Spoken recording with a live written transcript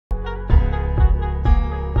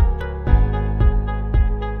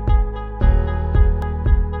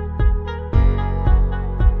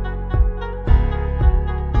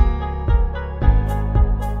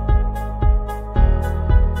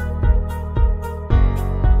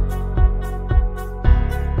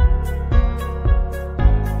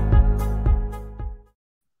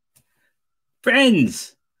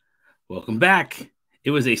Friends, welcome back. It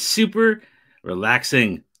was a super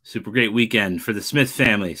relaxing, super great weekend for the Smith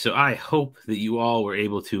family. So I hope that you all were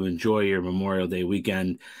able to enjoy your Memorial Day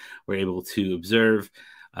weekend, were able to observe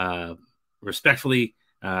respectfully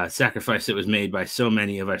sacrifice that was made by so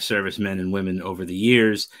many of our servicemen and women over the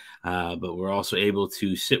years. But we're also able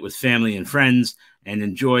to sit with family and friends and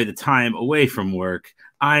enjoy the time away from work.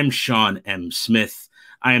 I'm Sean M. Smith.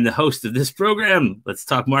 I am the host of this program. Let's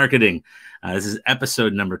talk marketing. This is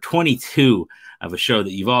episode number 22 of a show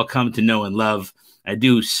that you've all come to know and love. I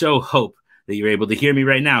do so hope that you're able to hear me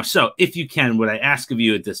right now. So if you can, what I ask of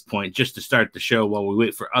you at this point, just to start the show while we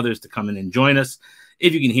wait for others to come in and join us,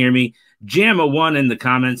 if you can hear me, jam a 1 in the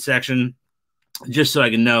comments section, just so I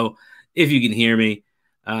can know if you can hear me.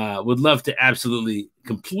 Would love to absolutely,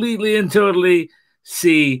 completely and totally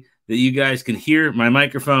see that you guys can hear my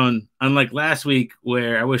microphone. Unlike last week,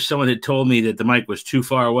 where I wish someone had told me that the mic was too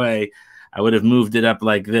far away, I would have moved it up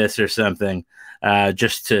like this or something,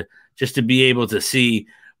 just to be able to see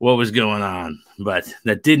what was going on. But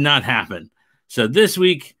that did not happen. So this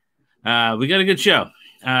week, we got a good show.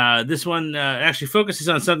 This one actually focuses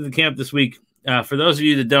on something that came up this week. For those of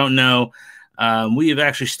you that don't know, we have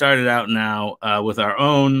actually started out now with our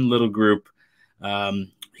own little group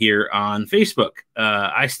here on Facebook.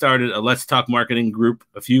 I started a Let's Talk Marketing group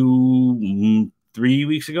a 3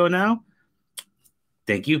 weeks ago now.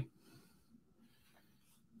 Thank you.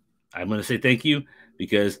 I'm going to say thank you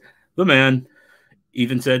because the man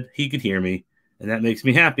even said he could hear me, and that makes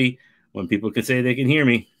me happy when people can say they can hear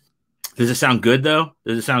me. Does it sound good, though?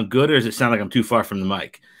 Does it sound good, or does it sound like I'm too far from the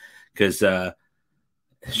mic? Because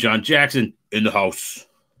Sean Jackson in the house.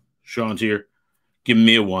 Sean's here. Give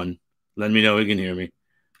me a 1. Let me know he can hear me.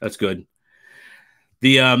 That's good.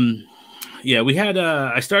 We had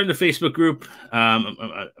I started a Facebook group.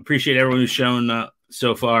 I appreciate everyone who's shown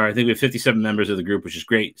so far. I think we have 57 members of the group, which is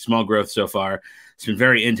great. Small growth so far. It's been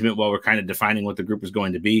very intimate while we're kind of defining what the group is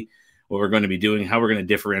going to be, what we're going to be doing, how we're going to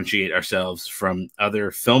differentiate ourselves from other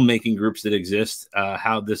filmmaking groups that exist,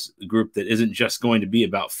 how this group that isn't just going to be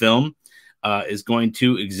about film is going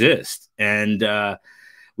to exist. And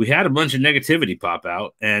we had a bunch of negativity pop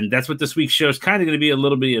out, and that's what this week's show is kind of going to be a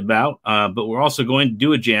little bit about. But we're also going to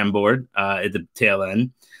do a Jamboard at the tail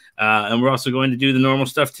end. And we're also going to do the normal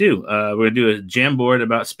stuff, too. We're going to do a Jamboard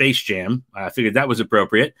about Space Jam. I figured that was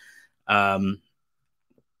appropriate. And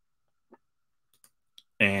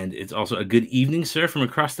it's also a good evening, sir, from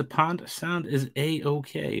across the pond. Sound is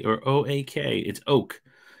A-OK or O-A-K. It's oak.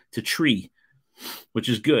 It's a tree, which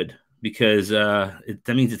is good because that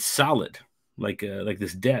means it's solid, like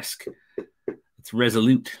this desk. It's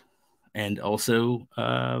resolute and also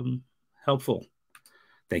helpful.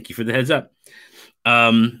 Thank you for the heads up.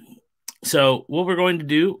 So what we're going to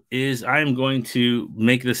do is I'm going to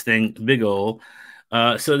make this thing big ol'.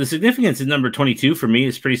 So the significance of number 22 for me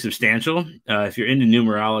is pretty substantial. If you're into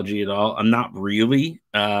numerology at all, I'm not really,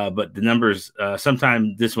 but the numbers,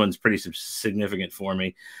 sometimes this one's pretty significant for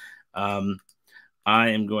me. I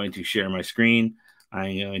am going to share my screen.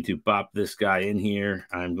 I'm going to pop this guy in here.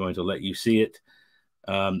 I'm going to let you see it.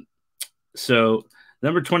 So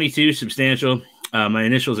number 22, substantial. My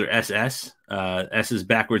initials are SS. S is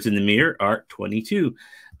backwards in the mirror, are 22.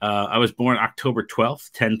 I was born October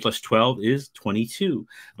 12th. 10 plus 12 is 22.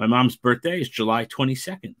 My mom's birthday is July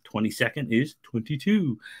 22nd. 22nd is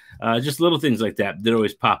 22. Just little things like that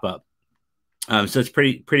always pop up. So it's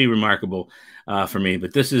pretty remarkable for me.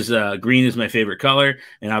 But this is green is my favorite color.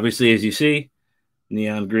 And obviously, as you see,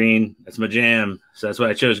 neon green, that's my jam. So that's why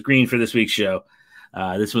I chose green for this week's show.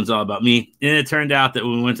 This one's all about me. And it turned out that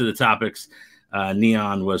when we went to the topics,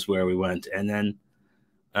 neon was where we went. And then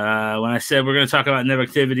when I said we're going to talk about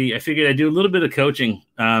negativity, I figured I'd do a little bit of coaching.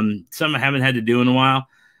 Something I haven't had to do in a while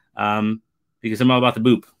because I'm all about the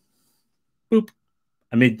boop. Boop.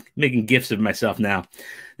 I'm making gifs of myself now.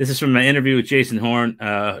 This is from my interview with Jay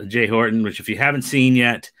Horton, which if you haven't seen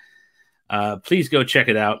yet, please go check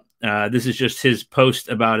it out. This is just his post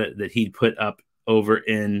about it that he put up over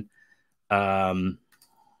in.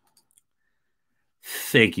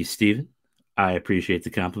 Thank you, Stephen. I appreciate the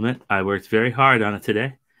compliment. I worked very hard on it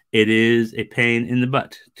today. It is a pain in the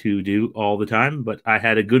butt to do all the time, but I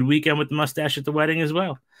had a good weekend with the mustache at the wedding as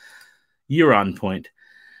well. You're on point.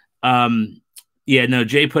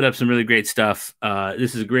 Jay put up some really great stuff.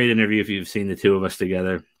 This is a great interview if you've seen the two of us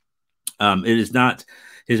together. It is not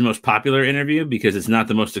his most popular interview because it's not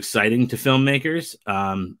the most exciting to filmmakers.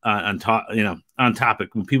 On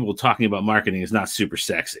topic, when people talking about marketing is not super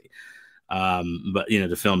sexy. But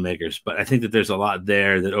to filmmakers. But I think that there's a lot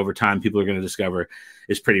there that over time people are going to discover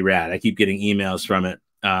is pretty rad. I keep getting emails from it,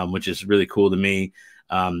 which is really cool to me.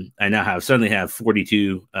 I now suddenly have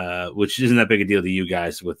 42, which isn't that big a deal to you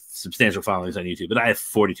guys with substantial followings on YouTube, but I have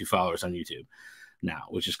 42 followers on YouTube now,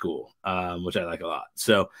 which is cool, which I like a lot.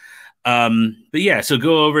 So, but yeah, so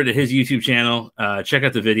go over to his YouTube channel, check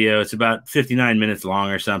out the video. It's about 59 minutes long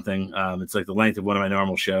or something. It's like the length of one of my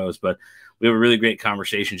normal shows, but we have a really great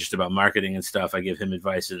conversation just about marketing and stuff. I give him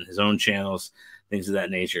advice in his own channels, things of that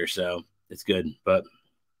nature. So it's good, but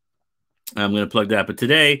I'm going to plug that. But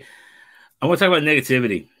today I want to talk about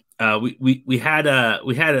negativity. We had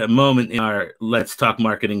a moment in our Let's Talk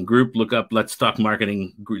Marketing group. Look up Let's Talk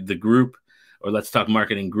Marketing, the group, or Let's Talk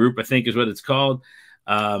Marketing group, I think is what it's called.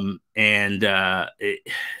 We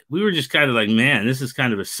were just kind of like, man, this is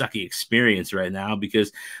kind of a sucky experience right now,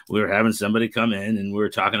 because we were having somebody come in and we were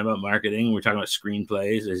talking about marketing. We're talking about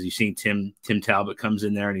screenplays. As you've seen, Tim Talbot comes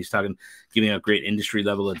in there and he's giving out great industry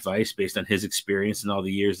level advice based on his experience and all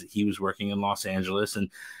the years that he was working in Los Angeles and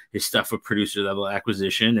his stuff with producer level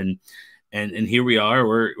acquisition. And here we are,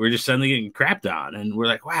 we're just suddenly getting crapped on, and we're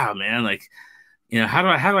like, wow, man, like, how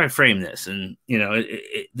do I frame this? And,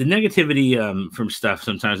 the negativity from stuff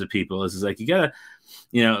sometimes with people is like, you gotta,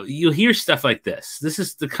 you'll hear stuff like this. This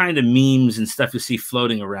is the kind of memes and stuff you see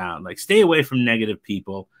floating around. Like, stay away from negative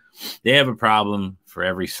people. They have a problem for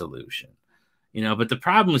every solution, but the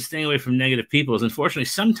problem with staying away from negative people is, unfortunately,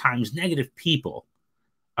 sometimes negative people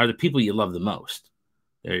are the people you love the most.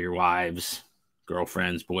 They're your wives,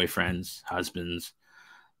 girlfriends, boyfriends, husbands.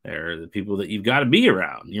 They're the people that you've got to be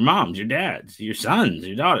around, your moms, your dads, your sons,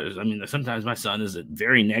 your daughters. I mean, sometimes my son is a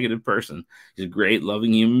very negative person. He's a great,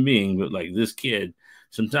 loving human being, but like this kid,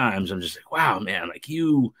 sometimes I'm just like, wow, man, like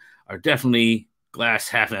you are definitely glass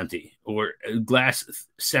half empty or glass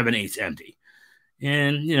 7/8 empty.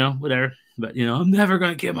 And, whatever. But, I'm never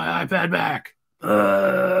going to get my iPad back.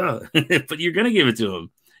 But you're going to give it to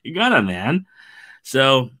him. You got to, man.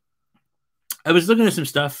 So I was looking at some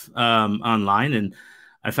stuff online, and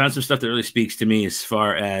I found some stuff that really speaks to me as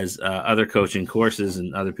far as other coaching courses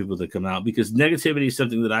and other people that come out, because negativity is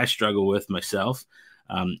something that I struggle with myself,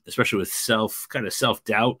 especially with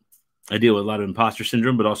self-doubt. I deal with a lot of imposter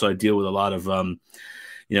syndrome, but also I deal with a lot of,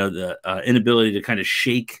 the inability to kind of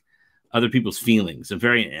shake other people's feelings. I'm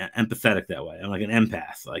very empathetic that way. I'm like an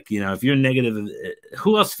empath. Like, if you're negative,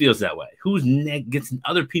 who else feels that way? Who's gets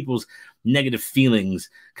other people's negative feelings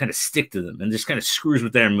kind of stick to them and just kind of screws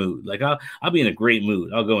with their mood. Like I'll be in a great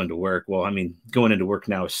mood. I'll go into work. Well, I mean, going into work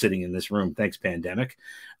now is sitting in this room. Thanks, pandemic.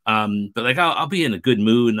 But like I'll be in a good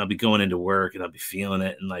mood and I'll be going into work and I'll be feeling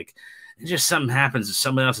it. And like, and just something happens and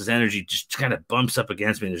someone else's energy just kind of bumps up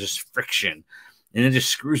against me. And there's just friction and it just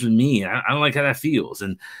screws with me. I don't like how that feels.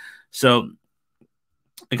 And so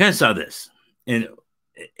I kind of saw this and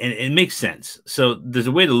it makes sense. So there's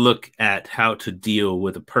a way to look at how to deal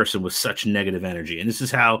with a person with such negative energy. And this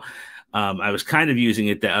is how I was kind of using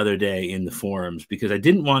it the other day in the forums, because I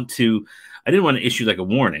didn't want to issue like a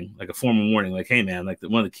warning, like a formal warning, like, hey man, like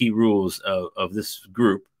one of the key rules of this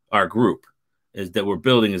group, our group, is that we're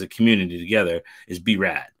building as a community together, is be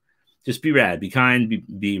rad. Just be rad, be kind,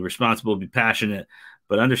 be responsible, be passionate,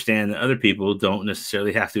 but understand that other people don't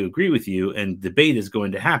necessarily have to agree with you, and debate is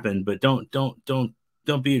going to happen, but don't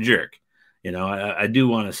be a jerk. I do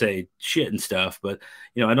want to say shit and stuff, but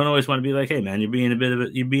I don't always want to be like, hey man, you're being a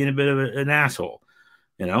bit of an asshole,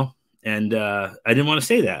 and I didn't want to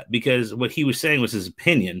say that, because what he was saying was his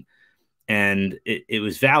opinion, and it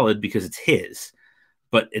was valid because it's his.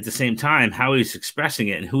 But at the same time, how he's expressing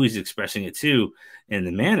it and who he's expressing it to in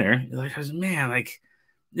the manner, like, man, like,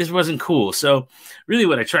 this wasn't cool. So really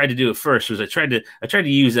what I tried to do at first was I tried to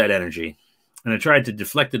use that energy, and I tried to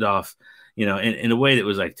deflect it off, in a way that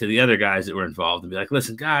was like to the other guys that were involved, and be like,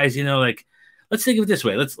 listen, guys, like, let's think of it this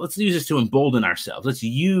way. Let's use this to embolden ourselves. Let's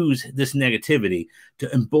use this negativity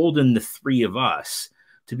to embolden the three of us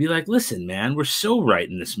to be like, listen, man, we're so right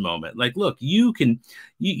in this moment. Like, look, you could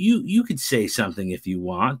say something if you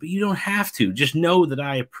want, but you don't have to. Just know that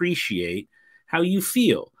I appreciate how you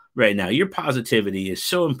feel right now. Your positivity is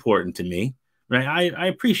so important to me, right? I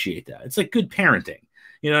appreciate that. It's like good parenting.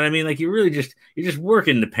 You know what I mean? Like you're just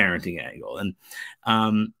working the parenting angle.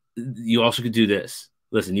 And you also could do this.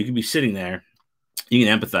 Listen, you could be sitting there. You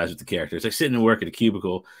can empathize with the character. It's like sitting and work at a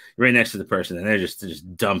cubicle right next to the person, and they're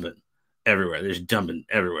just dumping everywhere. They're just dumping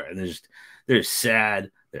everywhere. And they're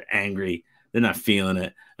sad. They're angry. They're not feeling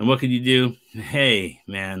it. And what could you do? Hey,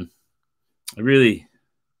 man, I really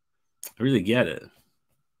get it.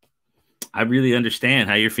 I really understand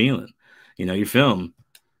how you're feeling. Your film,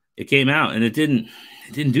 it came out and it didn't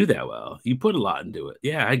do that well. You put a lot into it.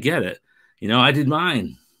 Yeah, I get it. I did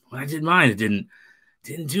mine. When I did mine, it didn't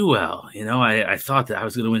didn't do well. I thought that I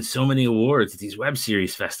was going to win so many awards at these web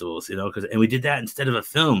series festivals, and we did that instead of a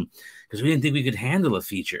film because we didn't think we could handle a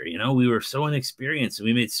feature. We were so inexperienced and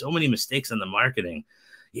we made so many mistakes on the marketing.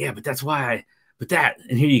 Yeah, but that's why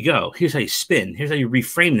and here you go. Here's how you spin. Here's how you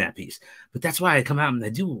reframe that piece. But that's why I come out and I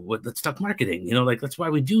do Let's Talk Marketing. That's why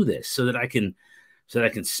we do this so that I can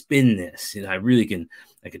spin this.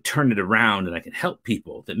 I can turn it around and I can help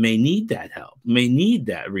people that may need that help, may need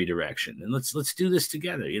that redirection. And let's do this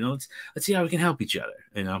together. Let's see how we can help each other,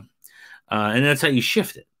 and that's how you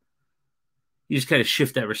shift it. You just kind of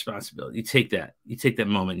shift that responsibility. You take that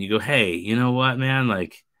moment and you go, hey, you know what, man?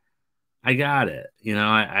 Like, I got it.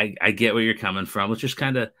 I get where you're coming from. Let's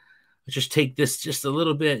just take this just a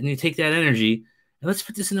little bit, and you take that energy and let's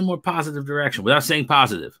put this in a more positive direction without saying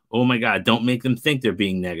positive. Oh my God, don't make them think they're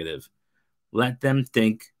being negative. Let them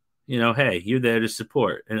think, hey, you're there to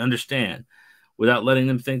support and understand without letting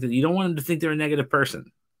them think that you don't want them to think they're a negative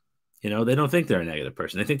person. They don't think they're a negative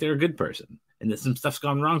person. They think they're a good person and that some stuff's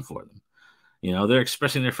gone wrong for them. They're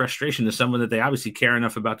expressing their frustration to someone that they obviously care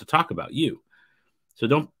enough about to talk about you. So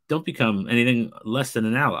don't become anything less than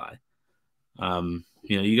an ally.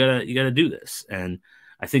 You gotta do this. And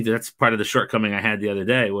I think that's part of the shortcoming I had the other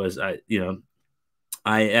day was I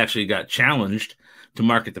actually got challenged to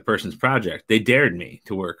market the person's project. They dared me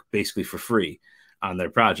to work basically for free on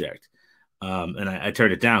their project. And I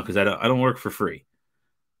turned it down because I don't work for free.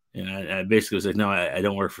 And I basically was like, no, I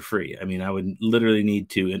don't work for free. I mean, I would literally need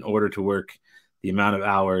to, in order to work the amount of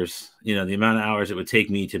hours it would take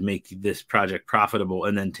me to make this project profitable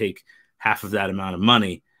and then take half of that amount of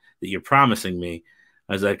money that you're promising me.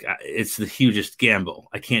 I was like, it's the hugest gamble.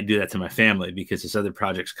 I can't do that to my family because there's other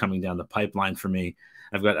projects coming down the pipeline for me.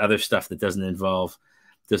 I've got other stuff that doesn't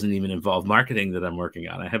even involve marketing that I'm working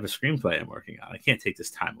on. I have a screenplay I'm working on. I can't take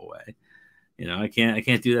this time away. I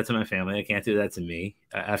can't do that to my family. I can't do that to me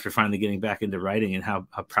after finally getting back into writing and how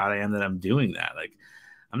proud I am that I'm doing that. Like,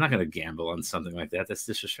 I'm not going to gamble on something like that. That's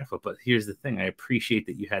disrespectful. But here's the thing. I appreciate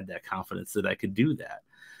that you had that confidence that I could do that.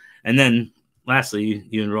 And then lastly,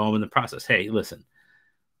 you enroll them in the process. Hey, listen,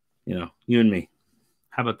 you and me,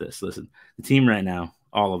 how about this? Listen, the team right now,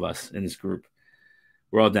 all of us in this group,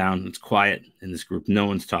 we're all down. It's quiet in this group. No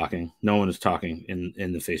one's talking. No one is talking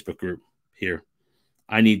in the Facebook group here.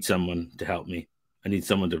 I need someone to help me. I need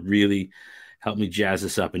someone to really help me jazz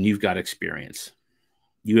this up. And you've got experience.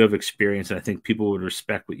 You have experience, and I think people would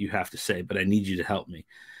respect what you have to say, but I need you to help me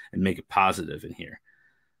and make it positive in here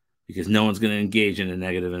because no one's going to engage in a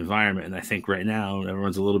negative environment. And I think right now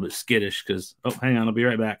everyone's a little bit skittish because, oh, hang on, I'll be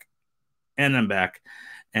right back. And I'm back.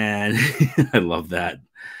 And I love that.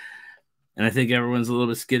 And I think everyone's a little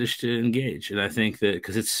bit skittish to engage. And I think that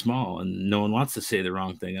because it's small and no one wants to say the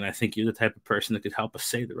wrong thing. And I think you're the type of person that could help us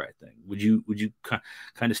say the right thing. Would you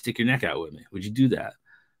kind of stick your neck out with me? Would you do that?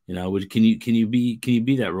 Can you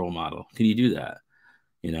be that role model? Can you do that?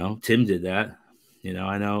 Tim did that.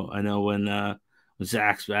 I know when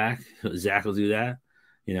Zach's back, Zach will do that.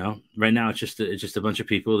 Right now it's just a bunch of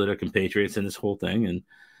people that are compatriots in this whole thing, and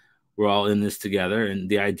we're all in this together. And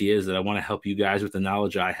the idea is that I want to help you guys with the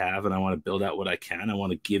knowledge I have, and I want to build out what I can. I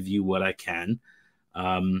want to give you what I can,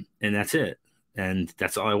 and that's it. And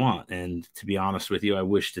that's all I want. And to be honest with you, I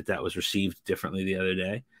wish that was received differently the other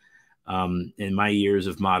day. In my years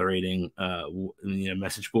of moderating,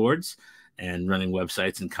 message boards and running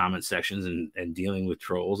websites and comment sections and dealing with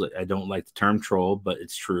trolls, I don't like the term troll, but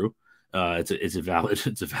it's true. It's a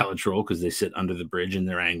valid troll because they sit under the bridge and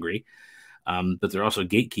they're angry. But they're also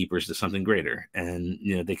gatekeepers to something greater, and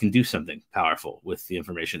they can do something powerful with the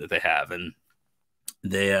information that they have, and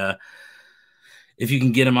they if you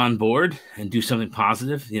can get them on board and do something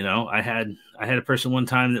positive. I had a person one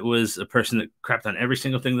time that was a person that crapped on every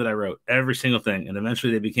single thing that I wrote, every single thing. And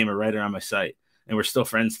eventually they became a writer on my site, and we're still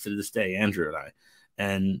friends to this day, Andrew and I,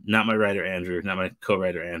 and not my writer, Andrew, not my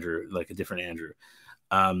co-writer, Andrew, like a different Andrew.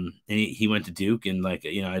 And he went to Duke, and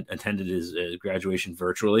I attended his graduation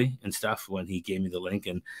virtually and stuff when he gave me the link.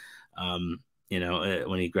 And,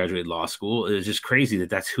 when he graduated law school, it was just crazy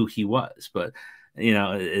that that's who he was. But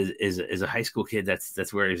as a high school kid,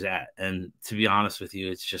 that's where he's at. And to be honest with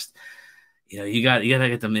you, it's just, you got to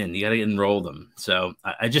get them in, you got to enroll them. So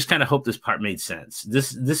I just kind of hope this part made sense.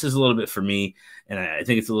 This is a little bit for me. And I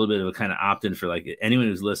think it's a little bit of a kind of opt-in for like anyone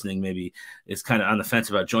who's listening, maybe is kind of on the fence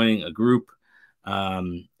about joining a group,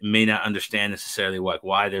 may not understand necessarily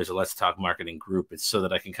why there's a Let's Talk Marketing group. It's so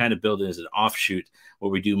that I can kind of build it as an offshoot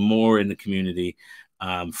where we do more in the community,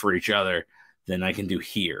 for each other, than I can do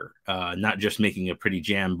here. Not just making a pretty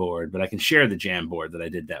Jamboard, but I can share the Jamboard that I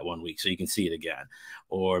did that 1 week so you can see it again.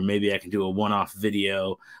 Or maybe I can do a one-off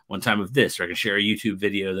video one time of this, or I can share a YouTube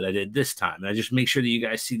video that I did this time. And I just make sure that you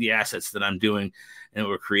guys see the assets that I'm doing and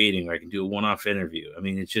what we're creating, or I can do a one-off interview. I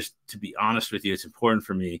mean, it's just, to be honest with you, it's important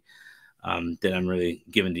for me that I'm really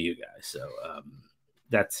giving to you guys. So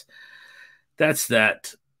that's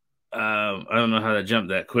that. I don't know how to jump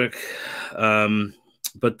that quick.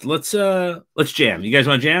 But let's jam. You guys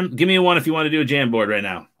want to jam? Give me a one if you want to do a Jamboard right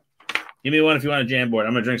now. Give me a one if you want a Jamboard.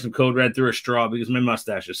 I'm gonna drink some Code Red through a straw because my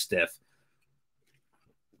mustache is stiff.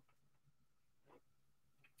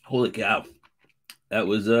 Holy cow, that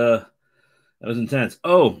was intense.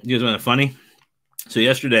 Oh, you guys want a funny? So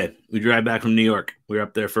yesterday we drive back from New York. We were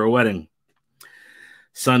up there for a wedding.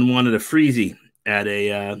 Son wanted a freezy at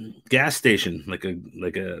a gas station, like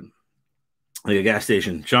a gas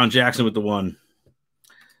station. Sean Jackson with the one.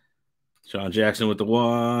 Sean Jackson with the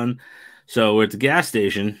one. So we're at the gas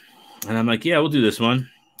station, and I'm like, yeah, we'll do this one.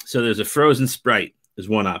 So there's a frozen Sprite is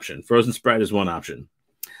one option. Frozen Sprite is one option.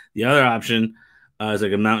 The other option is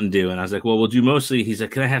like a Mountain Dew. And I was like, well, we'll do mostly. He's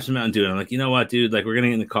like, can I have some Mountain Dew? And I'm like, you know what, dude? Like, we're going to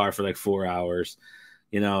get in the car for like 4 hours.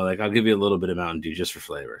 You know, like, I'll give you a little bit of Mountain Dew just for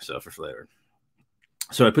flavor. So for flavor.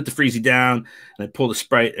 So I put the freezy down, and I pull the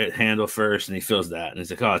Sprite at handle first, and he fills that. And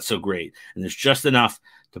he's like, oh, it's so great. And there's just enough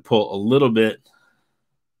to pull a little bit.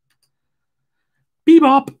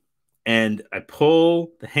 Bebop. And I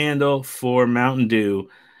pull the handle for Mountain Dew,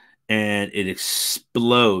 and it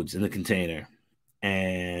explodes in the container.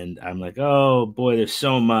 And I'm like, oh boy, there's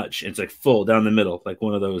so much. It's like full down the middle, like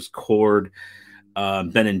one of those cord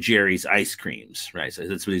Ben and Jerry's ice creams, right? So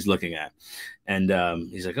that's what he's looking at. And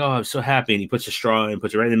he's like, oh, I'm so happy. And he puts a straw in,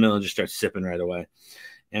 puts it right in the middle, and just starts sipping right away.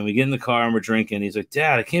 And we get in the car and we're drinking. He's like,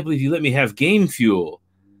 Dad, I can't believe you let me have Game Fuel.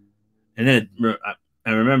 And then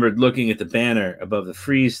I remembered looking at the banner above the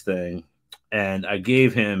freeze thing, and I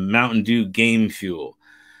gave him Mountain Dew Game Fuel,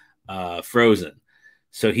 frozen.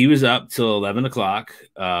 So he was up till 11 o'clock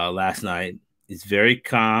last night. He's very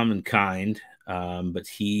calm and kind, but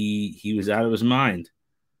he was out of his mind.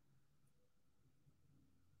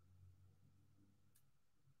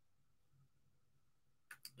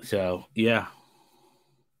 So, yeah.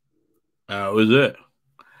 That was it.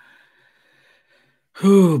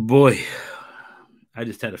 Oh, boy. I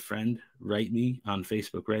just had a friend write me on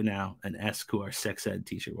Facebook right now and ask who our sex ed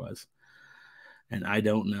teacher was. And I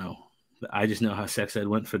don't know. But I just know how sex ed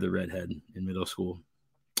went for the redhead in middle school.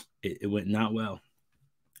 It went not well.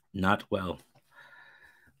 Not well.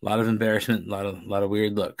 A lot of embarrassment, a lot of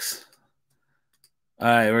weird looks. All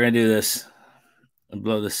right, we're going to do this. I'll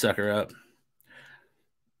blow this sucker up.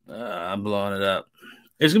 I'm blowing it up.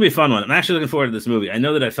 It's going to be a fun one. I'm actually looking forward to this movie. I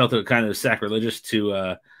know that I felt it kind of sacrilegious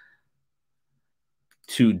to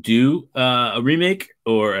do a remake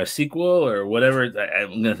or a sequel or whatever.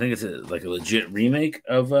 I'm gonna think it's like a legit remake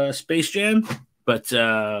of Space Jam, but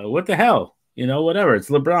what the hell, whatever. It's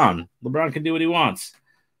LeBron. LeBron can do what he wants.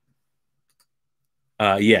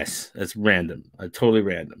 Yes, that's random. Totally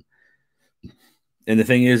random. And the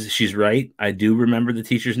thing is, she's right. I do remember the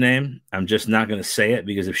teacher's name. I'm just not going to say it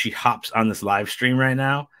because if she hops on this live stream right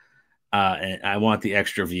now, and I want the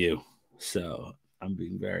extra view, so I'm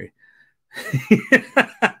being very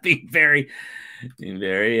being very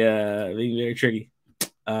tricky.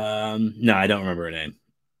 No, I don't remember her name.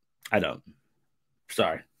 I don't.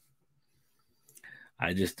 Sorry.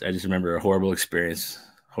 I just remember a horrible experience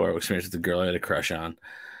with the girl I had a crush on.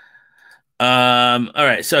 All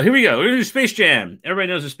right, so here we go. We're gonna do Space Jam. Everybody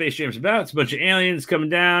knows what Space Jam's about. It's a bunch of aliens coming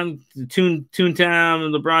down to Toontown,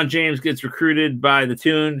 and LeBron James gets recruited by the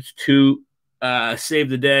Toons to save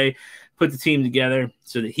the day, put the team together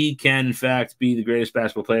so that he can, in fact, be the greatest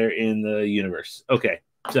basketball player in the universe. Okay,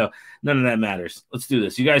 so none of that matters. Let's do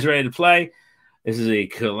this. You guys ready to play? This is a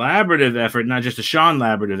collaborative effort, not just a Sean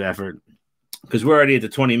laborative effort, because we're already at the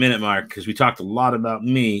 20-minute mark because we talked a lot about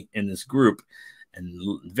me in this group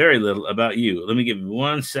and very little about you. Let me give you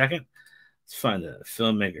 1 second. Let's find the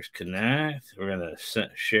Filmmakers Connect. We're going to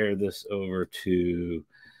share this over to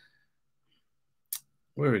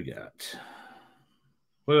where we got.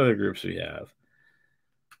 What other groups we have?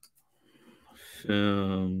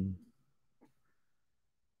 Film.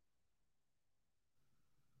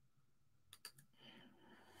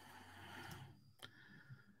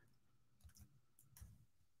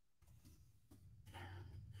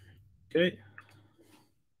 Okay.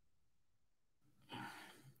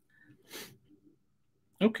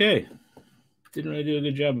 Okay. Didn't really do a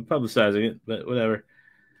good job of publicizing it, but whatever.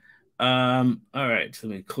 All right. So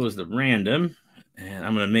let me close the random, and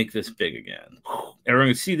I'm going to make this big again. Everyone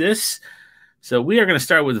can see this. So we are going to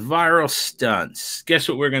start with viral stunts. Guess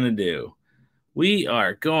what we're going to do? We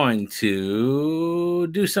are going to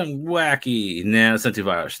do something wacky. Nah, let's not do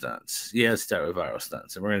viral stunts. Yeah, let's start with viral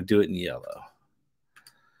stunts. And we're going to do it in yellow.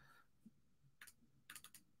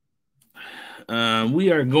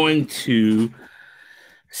 We are going to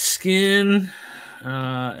skin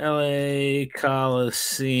LA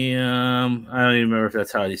Coliseum. I don't even remember if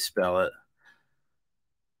that's how you spell it.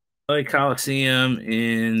 LA Coliseum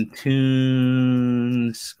in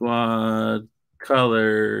Toon Squad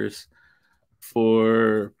colors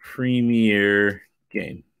for Premier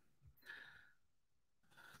game.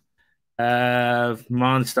 Have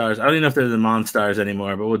Monstars. I don't even know if they're the Monstars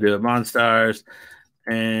anymore, but we'll do it. Monstars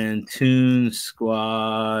and Toon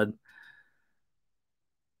Squad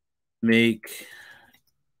make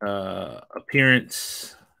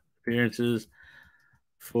appearances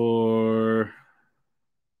for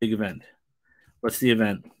big event. What's the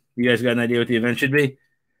event? You guys got an idea what the event should be?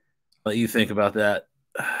 I'll let you think about that.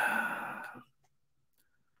 I'm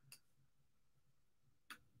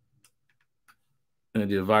gonna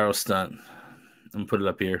do a viral stunt. I'm gonna put it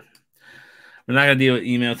up here. We're not gonna deal with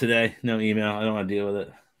email today. No email. I don't want to deal with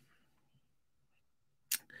it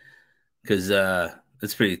because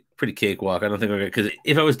it's pretty cakewalk. I don't think we're gonna. Because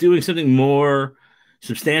if I was doing something more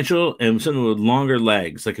substantial and something with longer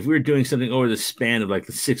legs, like if we were doing something over the span of like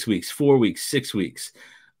the 6 weeks, 4 weeks, 6 weeks,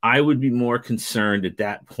 I would be more concerned at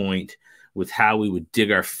that point with how we would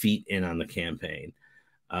dig our feet in on the campaign.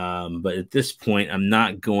 But at this point, I'm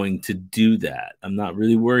not going to do that. I'm not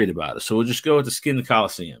really worried about it. So we'll just go with the Skin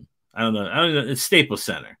Coliseum. I don't know. It's Staples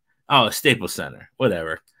Center. Oh, Staples Center.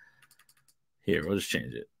 Whatever. Here, we'll just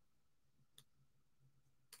change it.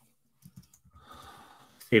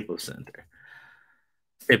 Staples Center.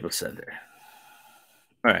 Staples Center.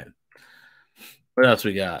 All right. What else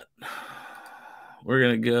we got? We're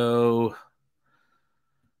going to go.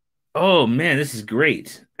 Oh, man, this is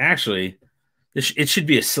great. Actually, it should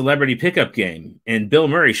be a celebrity pickup game, and Bill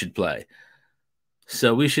Murray should play.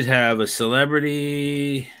 So we should have a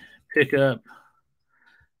celebrity pickup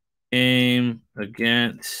game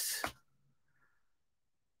against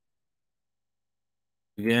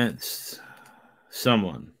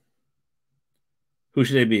someone. Who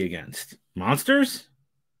should they be against? Monsters?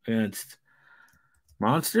 Against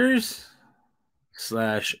monsters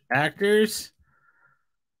 / actors.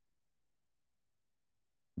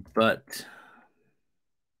 But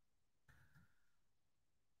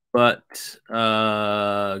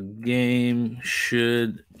game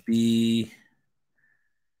should be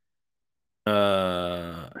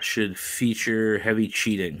should feature heavy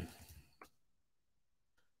cheating.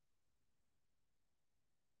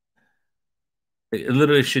 It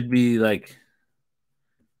literally should be like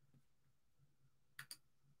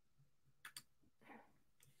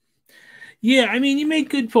yeah, I mean, you make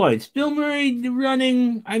good points. Bill Murray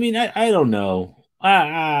running. I mean, I don't know.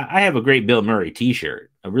 I have a great Bill Murray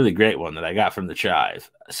T-shirt, a really great one that I got from the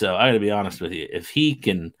Chive. So I got to be honest with you. If he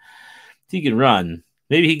can run,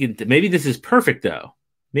 maybe he can. Maybe this is perfect though.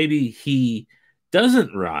 Maybe he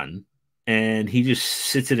doesn't run and he just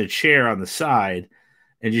sits in a chair on the side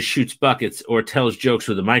and just shoots buckets or tells jokes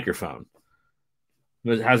with a microphone.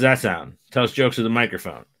 How's that sound? Tells jokes with a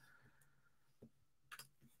microphone.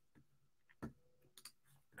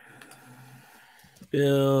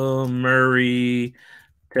 Bill Murray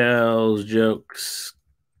tells jokes.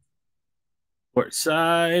 Court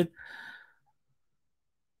side.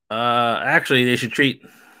 Actually, they should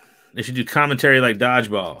do commentary like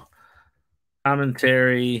dodgeball.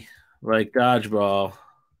 Commentary like dodgeball.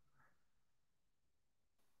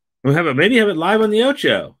 Maybe have it live on the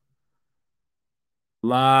Ocho.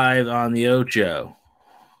 Live on the Ocho.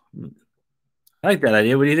 I like that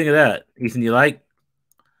idea. What do you think of that, Ethan? You like?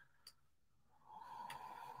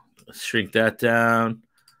 Let's shrink that down.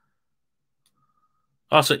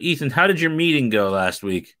 Also, Ethan, how did your meeting go last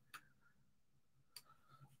week?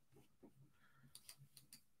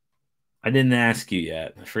 I didn't ask you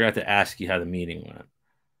yet. I forgot to ask you how the meeting went.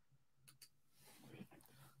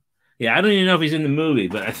 Yeah, I don't even know if he's in the movie,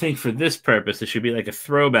 but I think for this purpose, it should be like a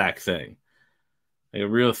throwback thing, like a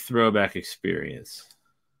real throwback experience.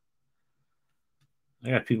 I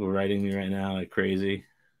got people writing me right now like crazy.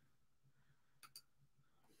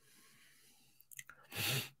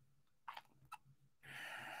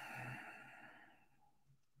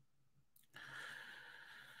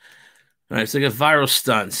 All right, so I got viral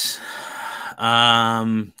stunts.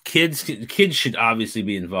 Kids should obviously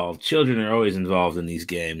be involved. Children are always involved in these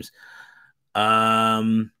games.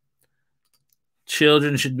 Children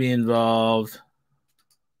should be involved.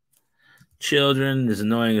 Children, as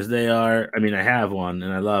annoying as they are. I mean, I have one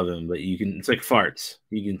and I love him, but you can. It's like farts.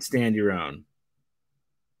 You can stand your own.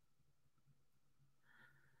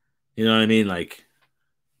 You know what I mean? Like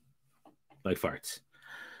farts.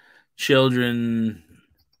 Children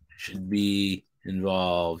should be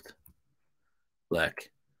involved. Black.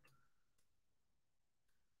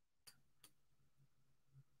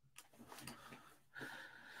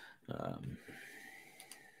 Um,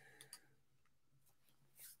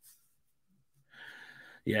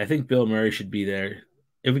 yeah, I think Bill Murray should be there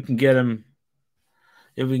if we can get him.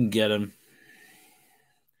 If we can get him,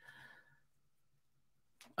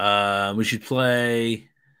 we should play.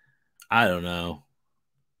 I don't know.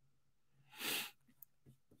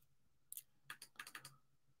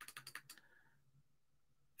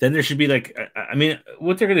 Then there should be like, I mean,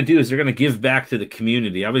 what they're going to do is they're going to give back to the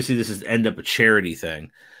community. Obviously, this is end up a charity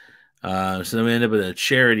thing. So then we end up with a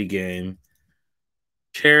charity game.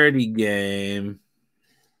 Charity game.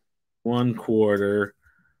 1/4.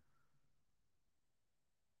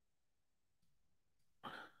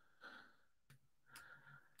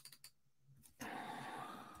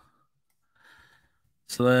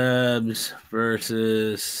 Celebs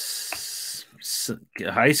versus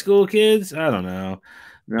high school kids? I don't know.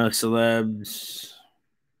 No, celebs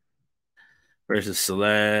versus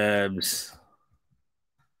celebs.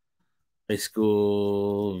 High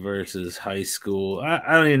school versus high school.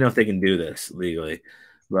 I don't even know if they can do this legally,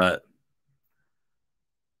 but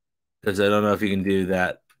because I don't know if you can do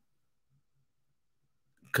that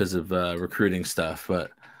because of recruiting stuff.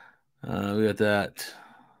 But we got that.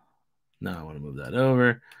 No, I want to move that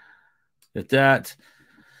over. Get that.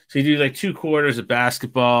 So you do like 2/4 of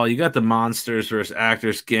basketball. You got the Monsters versus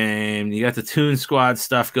Actors game. You got the Toon Squad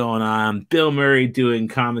stuff going on. Bill Murray doing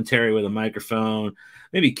commentary with a microphone.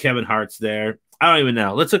 Maybe Kevin Hart's there. I don't even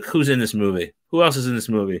know. Let's look who's in this movie. Who else is in this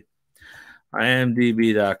movie?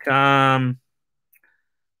 IMDb.com.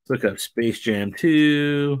 Let's look up Space Jam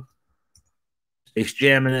 2. Space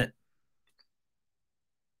Jam in it.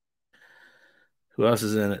 Who else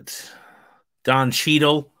is in it? Don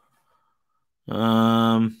Cheadle.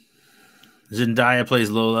 Zendaya plays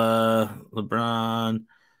Lola. LeBron.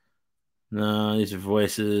 No, these are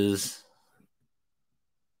voices.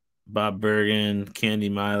 Bob Bergen, Candy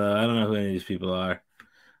Milo. I don't know who any of these people are.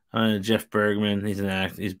 Jeff Bergman. He's an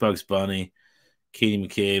actor. He's Bugs Bunny. Katie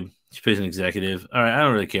McCabe. She plays an executive. All right, I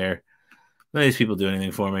don't really care. None of these people do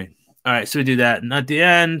anything for me. All right, so we do that. And at the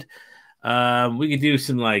end, we could do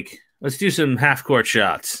some let's do some half court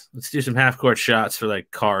shots. Let's do some half court shots for like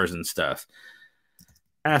cars and stuff.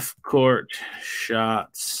 Half court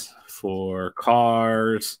shots for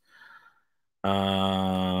cars.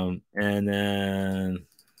 And then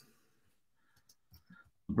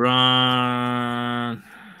LeBron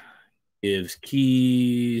gives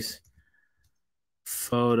keys,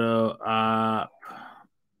 photo op,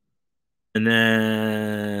 and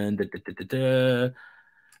then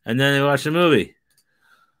and then they watch the movie.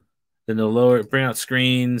 Then they'll bring out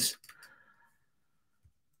screens.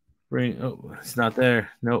 It's not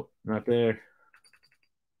there. Nope, not there.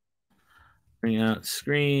 Bring out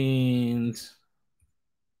screens.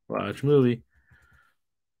 Watch movie.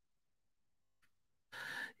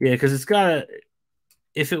 Yeah, because it's got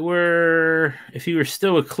if he were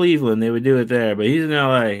still with Cleveland, they would do it there, but he's in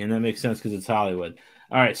LA, and that makes sense because it's Hollywood.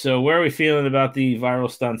 All right, so where are we feeling about the viral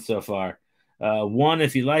stunts so far? 1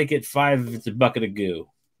 if you like it, 5 if it's a bucket of goo.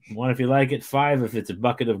 1 if you like it, 5 if it's a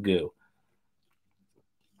bucket of goo.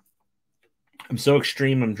 I'm so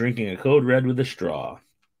extreme, I'm drinking a Code Red with a straw.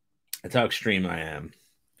 That's how extreme I am.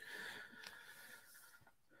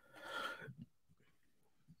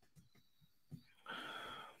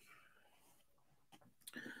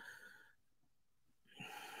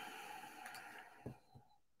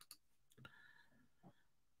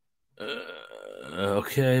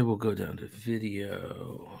 Okay, we'll go down to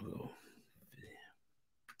video.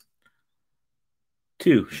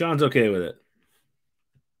 2. Sean's okay with it.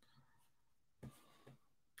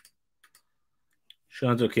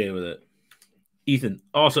 Sean's okay with it. Ethan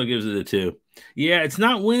also gives it a 2. Yeah, it's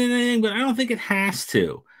not winning anything, but I don't think it has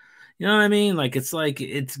to. You know what I mean?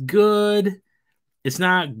 It's good. It's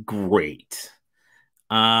not great.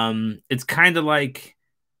 It's kind of like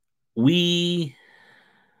we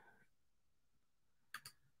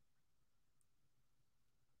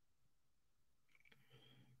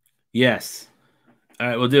yes. All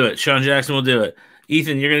right, we'll do it. Sean Jackson will do it.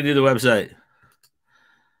 Ethan, you're gonna do the website.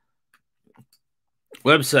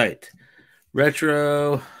 Website.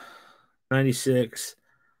 Retro 96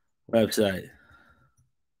 website.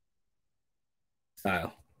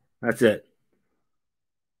 Style. That's it.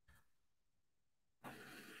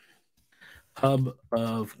 hub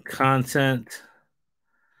of content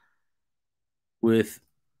with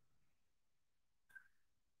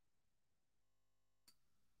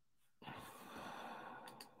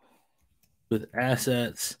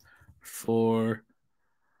assets for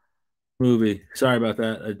movie. Sorry about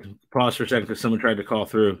that. I paused for a second because someone tried to call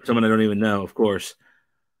through. Someone I don't even know, of course.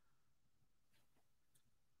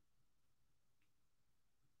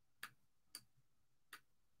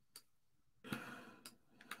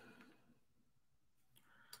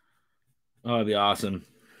 Oh, that'd be awesome.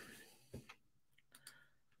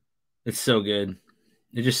 It's so good.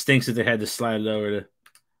 It just stinks that they had to slide it over to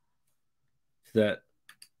that.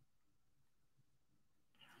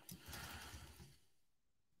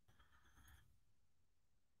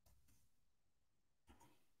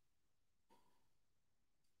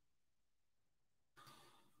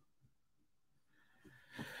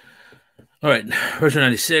 All right, version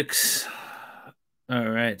 96. All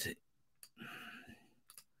right.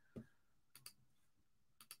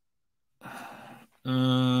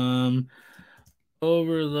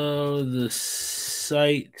 Overload the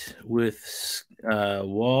site with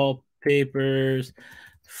wallpapers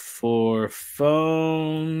for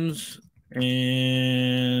phones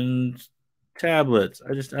and tablets.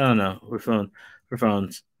 I don't know. For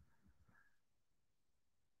phones.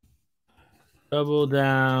 Double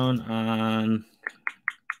down on.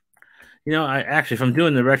 I actually, if I'm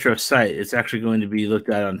doing the retro site, it's actually going to be looked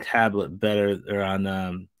at on tablet better or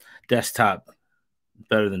on desktop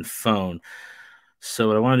better than phone. So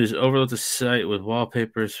what I want to do is overload the site with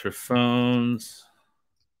wallpapers for phones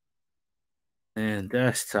and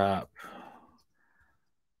desktop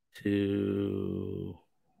for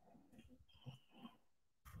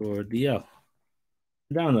DL.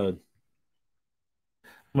 Download.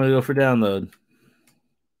 I'm going to go for download.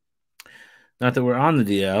 Not that we're on the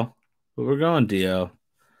DL, but we're going DL.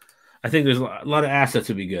 I think there's a lot of assets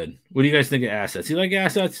would be good. What do you guys think of assets? You like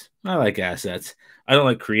assets? I like assets. I don't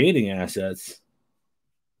like creating assets.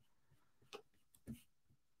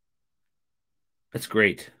 That's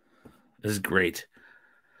great. This is great.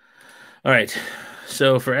 All right.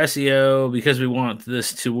 So for SEO, because we want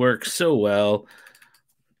this to work so well,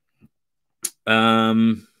 I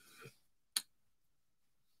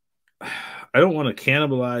don't want to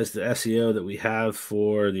cannibalize the SEO that we have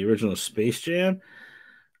for the original Space Jam.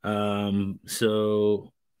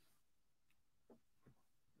 So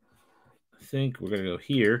I think we're gonna go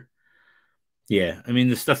here. Yeah, I mean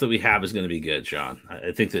the stuff that we have is going to be good, Sean.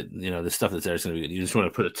 I think that the stuff that's there is going to be good. You just want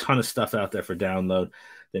to put a ton of stuff out there for download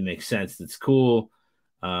that makes sense, that's cool,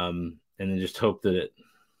 and then just hope that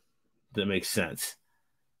makes sense.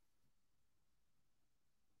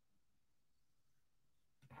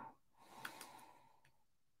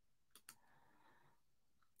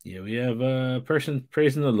 Yeah, we have a person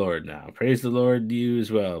praising the Lord now. Praise the Lord, you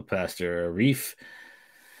as well, Pastor Reef.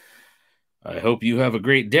 I hope you have a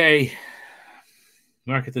great day.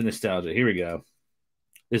 Market the nostalgia. Here we go.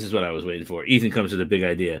 This is what I was waiting for. Ethan comes with a big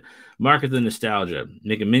idea. Market the nostalgia.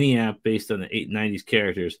 Make a mini app based on the 90s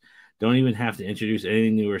characters. Don't even have to introduce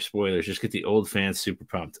anything new or spoilers. Just get the old fans super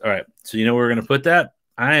pumped. All right. So you know where we're going to put that?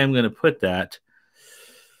 I am going to put that.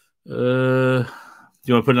 Do you want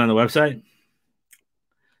to put it on the website?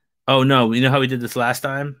 Oh, no. You know how we did this last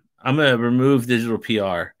time? I'm going to remove digital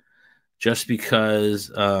PR just because,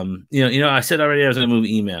 I said already I was going to move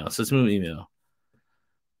email. So let's move email.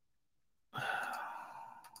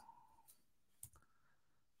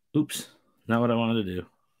 Oops. Not what I wanted to do.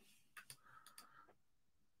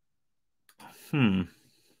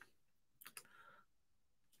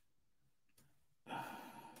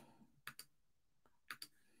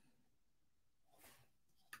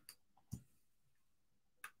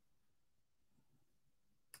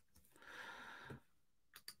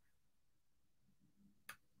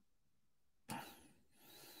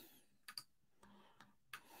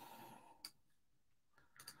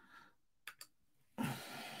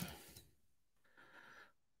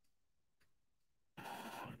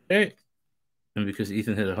 Okay. And because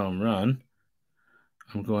Ethan hit a home run,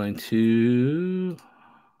 I'm going to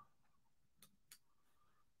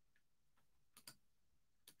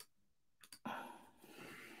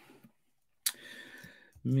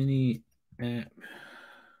mini app.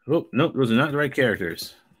 Oh, nope, those are not the right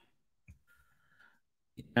characters.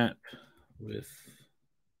 App with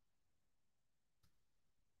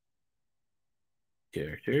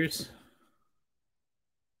characters.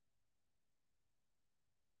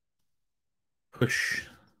 Push.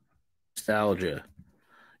 Nostalgia.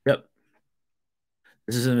 Yep.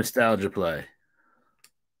 This is a nostalgia play.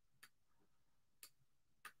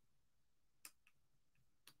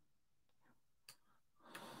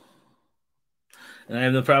 And I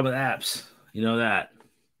have no problem with apps. You know that.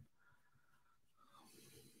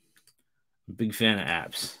 Big fan of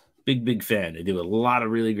apps. Big fan. They do a lot of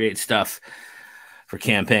really great stuff for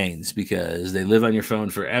campaigns because they live on your phone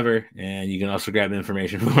forever, and you can also grab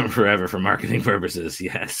information from them forever for marketing purposes.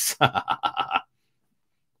 Yes.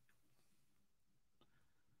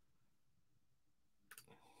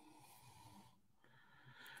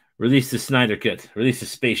 Release the Snyder cut. Release the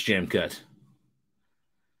Space Jam cut.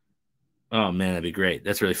 Oh man, that'd be great.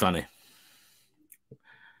 That's really funny.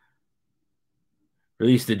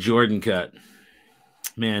 Release the Jordan cut.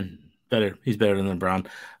 Man, better. He's better than LeBron.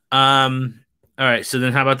 All right. So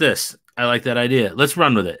then, how about this? I like that idea. Let's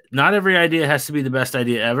run with it. Not every idea has to be the best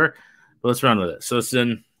idea ever, but let's run with it. So let's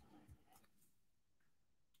then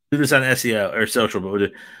do this on SEO or social, but we'll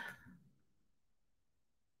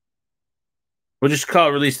just call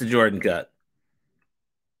it release the Jordan cut.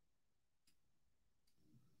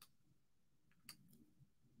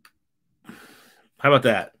 How about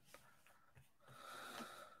that?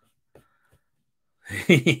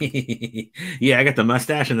 Yeah, I got the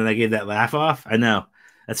mustache and then I gave that laugh off. I know.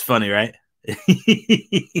 That's funny, right?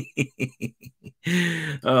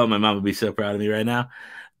 Oh, my mom would be so proud of me right now.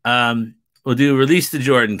 We'll do release the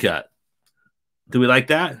Jordan cut. Do we like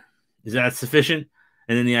that? Is that sufficient?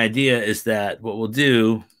 And then the idea is that what we'll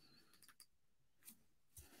do,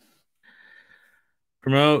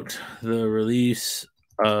 promote the release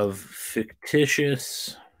of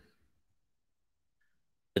fictitious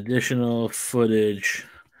additional footage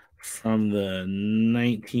from the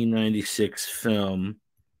 1996 film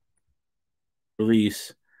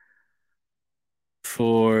release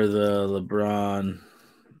for the LeBron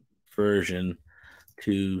version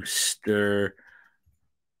to stir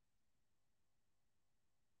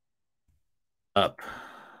up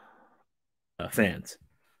fans.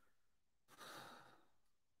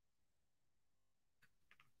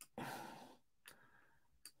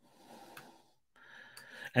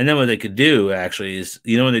 And then what they could do actually is,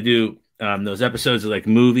 you know, when they do those episodes of like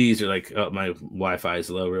movies or like, oh, my Wi-Fi is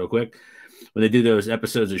low real quick. When they do those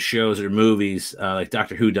episodes of shows or movies, like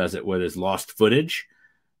Doctor Who does it, where there's lost footage,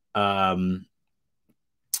 you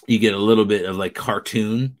get a little bit of like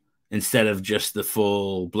cartoon instead of just the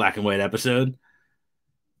full black and white episode.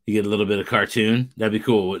 You get a little bit of cartoon. That'd be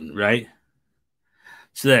cool, right?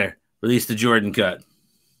 So there, release the Jordan cut.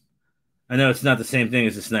 I know it's not the same thing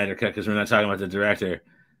as the Snyder cut because we're not talking about the director,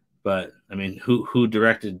 but I mean, who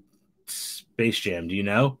directed Space Jam? Do you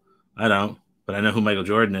know? I don't, but I know who Michael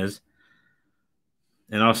Jordan is.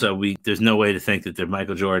 And also, there's no way to think that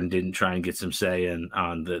Michael Jordan didn't try and get some say in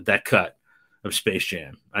on that cut of Space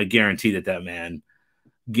Jam. I guarantee that man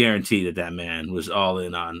was all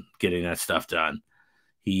in on getting that stuff done.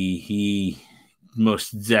 He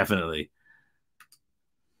most definitely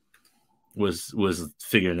was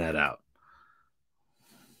figuring that out.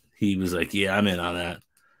 He was like, yeah, I'm in on that.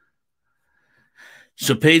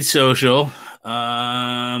 So paid social.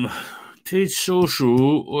 Paid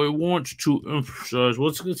social. I want to emphasize.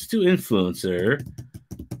 Let's do influencer.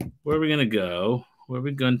 Where are we gonna go? Where are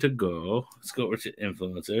we going to go? Let's go over to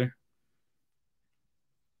influencer.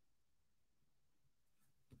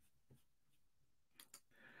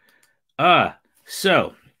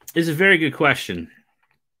 So it's a very good question,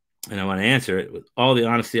 and I want to answer it with all the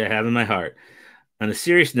honesty I have in my heart. On a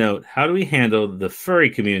serious note, how do we handle the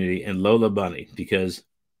furry community and Lola Bunny? Because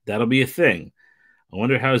that'll be a thing. I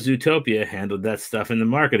wonder how Zootopia handled that stuff in the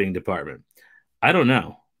marketing department. I don't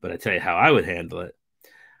know, but I tell you how I would handle it.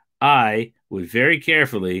 I would very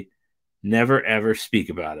carefully never ever speak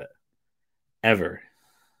about it. Ever.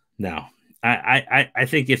 No. I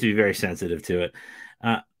think you have to be very sensitive to it.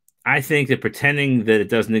 I think that pretending that it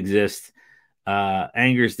doesn't exist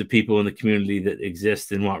angers the people in the community that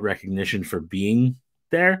exist and want recognition for being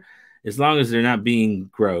there, as long as they're not being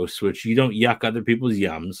gross, which you don't yuck other people's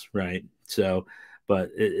yums, right? So,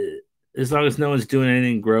 but as long as no one's doing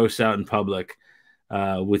anything gross out in public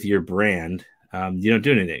with your brand, you don't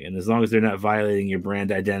do anything. And as long as they're not violating your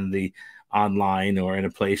brand identity online or in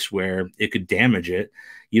a place where it could damage it,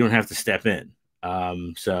 you don't have to step in.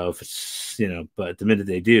 So if it's, but the minute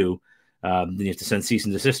they do, then you have to send cease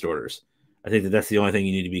and desist orders. I think that that's the only thing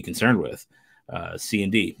you need to be concerned with, C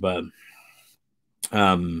and D. But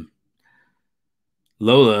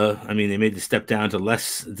Lola, I mean, they made the step down to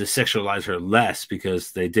sexualize her less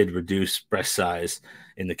because they did reduce breast size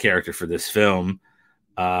in the character for this film.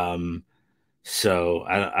 So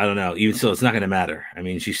I don't know. Even still, it's not going to matter. I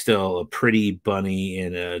mean, she's still a pretty bunny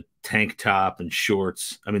in a tank top and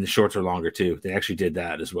shorts. I mean, the shorts are longer too. They actually did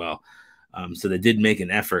that as well. So they did make an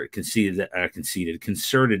effort, concerted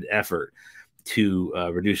effort to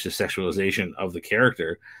reduce the sexualization of the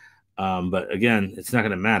character. But again, it's not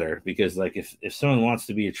going to matter because, like, if someone wants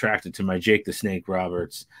to be attracted to my Jake the Snake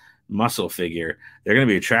Roberts muscle figure, they're going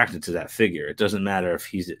to be attracted to that figure. It doesn't matter if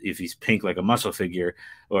he's pink like a muscle figure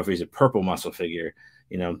or if he's a purple muscle figure.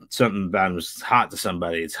 You know, something about him is hot to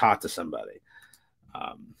somebody. It's hot to somebody.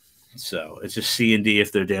 So it's just C&D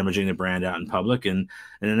if they're damaging the brand out in public, and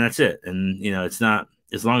then that's it. And you know, it's not,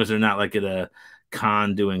 as long as they're not like at a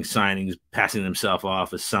con doing signings, passing themselves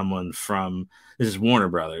off as someone from, this is Warner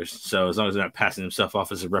Brothers. So as long as they're not passing themselves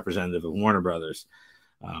off as a representative of Warner Brothers,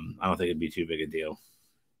 I don't think it'd be too big a deal.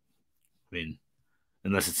 I mean,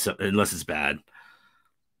 unless it's bad, unless it's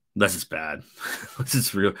bad, unless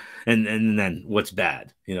it's real. And then what's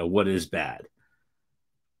bad? You know, what is bad?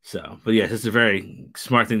 So, but yes, it's a very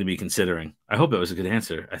smart thing to be considering. I hope that was a good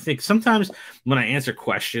answer. I think sometimes when I answer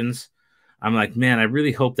questions, I'm like, man, I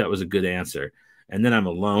really hope that was a good answer. And then I'm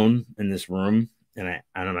alone in this room and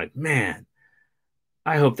I'm like, man,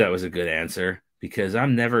 I hope that was a good answer because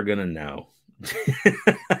I'm never going to know.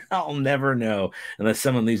 I'll never know unless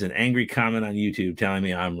someone leaves an angry comment on YouTube telling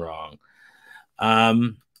me I'm wrong.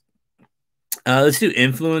 Let's do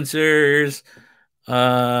influencers.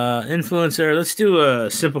 Influencer. Let's do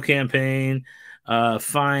a simple campaign.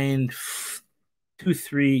 Find 2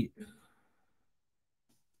 3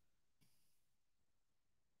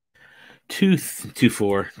 2 2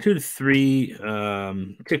 4 2 to 3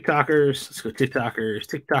 TikTokers. Let's go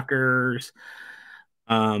TikTokers.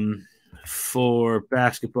 For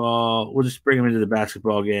basketball, we'll just bring them into the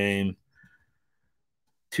basketball game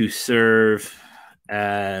to serve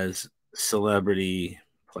as celebrity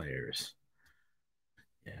players.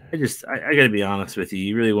 Yeah, I got to be honest with you.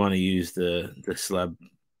 You really want to use the celeb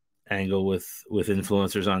angle with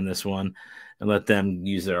influencers on this one, and let them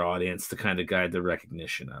use their audience to kind of guide the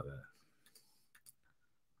recognition of it.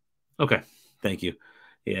 Okay, thank you.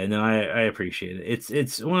 Yeah, no, I appreciate it.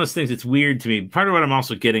 It's one of those things. It's weird to me. Part of what I'm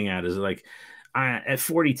also getting at is like, at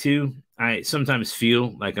 42, I sometimes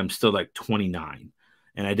feel like I'm still like 29,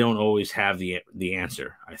 and I don't always have the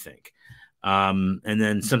answer. I think. And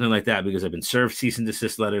then something like that, because I've been served cease and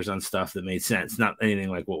desist letters on stuff that made sense, not anything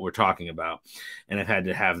like what we're talking about. And I've had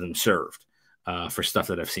to have them served for stuff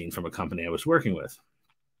that I've seen from a company I was working with.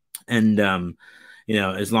 And, you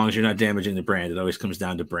know, as long as you're not damaging the brand, it always comes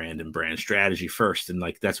down to brand and brand strategy first. And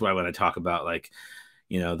like, that's why when I talk about like,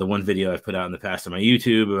 you know, the one video I've put out in the past on my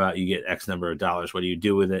YouTube about you get X number of dollars, what do you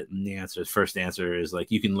do with it? And the first answer is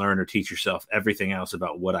like, you can learn or teach yourself everything else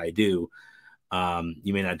about what I do.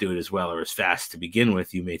 You may not do it as well or as fast to begin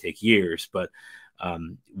with. You may take years, but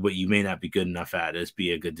what you may not be good enough at is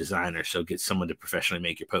be a good designer. So get someone to professionally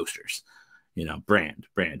make your posters, you know, brand,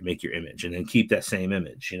 make your image, and then keep that same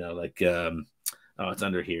image, you know, like, oh, it's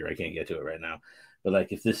under here. I can't get to it right now. But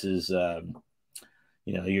like, if this is,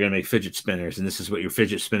 you know, you're going to make fidget spinners and this is what your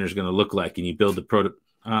fidget spinner is going to look like. And you build the prototype.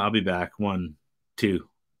 I'll be back. 1, 2,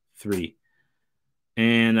 3.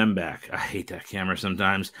 And I'm back. I hate that camera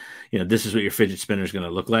sometimes. You know, this is what your fidget spinner is going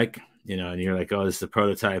to look like, you know, and you're like, oh, this is the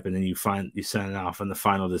prototype. And then you send it off on the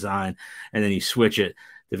final design, and then you switch it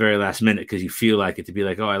the very last minute because you feel like it to be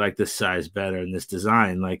like, oh, I like this size better and this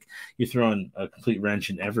design. Like, you're throwing a complete wrench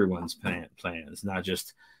in everyone's plans, not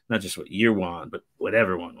just what you want, but what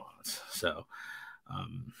everyone wants. So,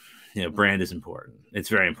 you know, brand is important. It's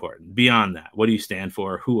very important. Beyond that, what do you stand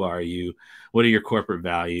for? Who are you? What are your corporate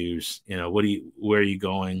values? You know, where are you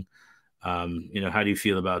going? You know, how do you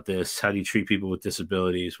feel about this? How do you treat people with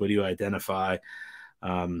disabilities? What do you identify,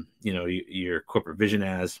 you know, your corporate vision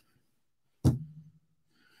as?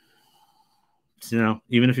 You know,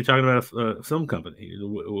 even if you're talking about a film company,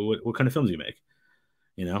 what kind of films do you make?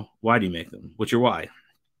 You know, why do you make them? What's your why?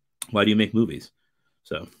 Why do you make movies?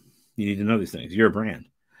 So you need to know these things. You're a brand.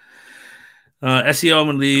 SEO, I'm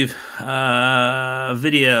going to leave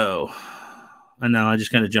video. And now I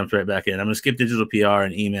just kind of jumped right back in. I'm going to skip digital PR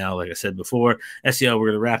and email, like I said before. SEO, we're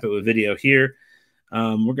going to wrap it with video here.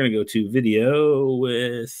 We're going to go to video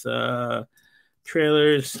with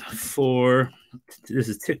trailers for, this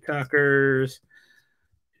is TikTokers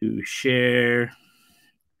who share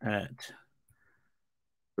at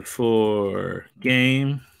before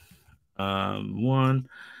game 1.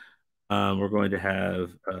 We're going to have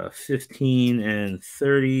 15 and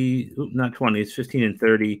 30, not 20, it's 15 and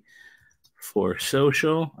 30 for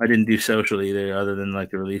social. I didn't do social either, other than like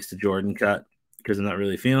the release to Jordan cut, because I'm not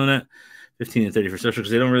really feeling it. 15 and 30 for social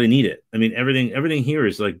because they don't really need it. I mean, everything here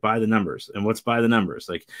is like by the numbers. And what's by the numbers?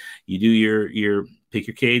 Like, you do your pick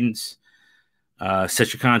your cadence,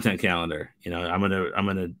 set your content calendar. You know, I'm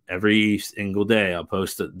gonna every single day I'll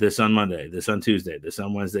post this on Monday, this on Tuesday, this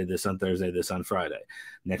on Wednesday, this on Thursday, this on Friday.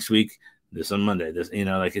 Next week, this on Monday. This,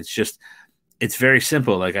 like it's very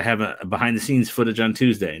simple. Like I have a behind the scenes footage on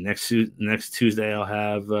Tuesday. Next Tuesday, I'll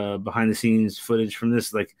have behind the scenes footage from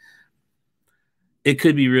this. Like it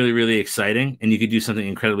could be really, really exciting, and you could do something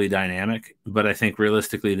incredibly dynamic. But I think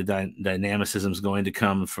realistically, the dynamicism is going to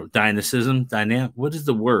come from dynamicism. What is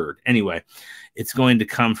the word? Anyway, it's going to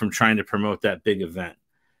come from trying to promote that big event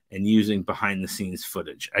and using behind the scenes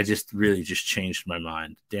footage. I just really just changed my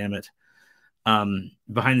mind. Damn it.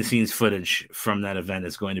 Behind the scenes footage from that event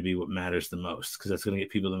is going to be what matters the most, because that's going to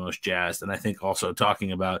get people the most jazzed. And I think also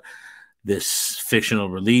talking about this fictional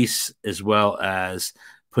release as well as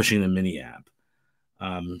pushing the mini app.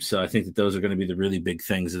 So I think that those are going to be the really big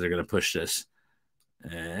things that are going to push this.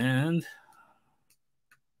 And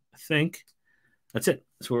I think that's it.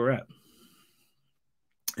 That's where we're at.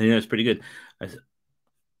 And it's pretty good.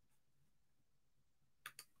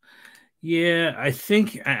 Yeah, I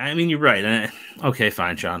think, I mean, you're right. Okay,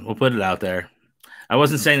 fine, Sean. We'll put it out there. I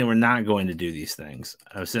wasn't saying that we're not going to do these things.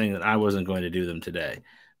 I was saying that I wasn't going to do them today.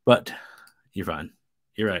 But you're fine.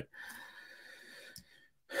 You're right.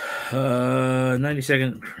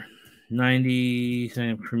 90-second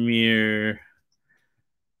premiere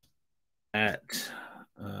at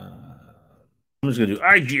I'm just gonna do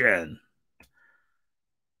IGN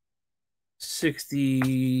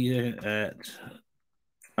 60 at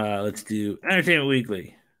let's do Entertainment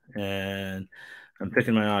Weekly, and I'm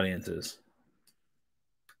picking my audiences.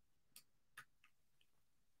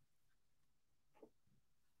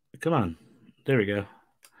 Come on, there we go.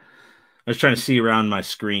 I was trying to see around my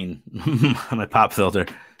screen, my pop filter.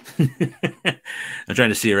 I'm trying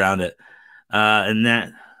to see around it. And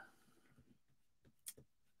then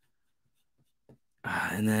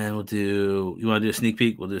we'll do, you want to do a sneak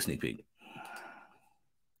peek? We'll do a sneak peek.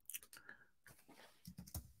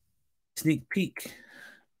 Sneak peek.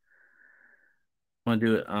 I want to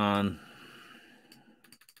do it on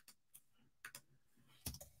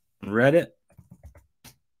Reddit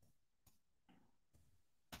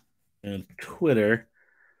and Twitter.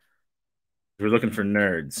 We're looking for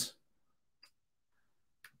nerds.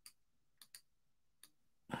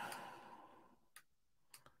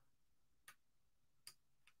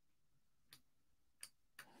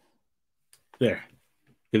 There.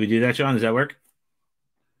 Did we do that, Sean? Does that work?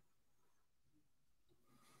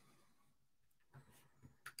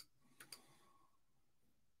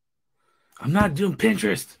 I'm not doing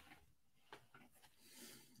Pinterest.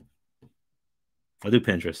 I'll do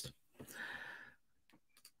Pinterest.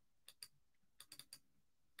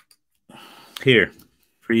 Here,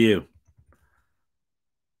 for you.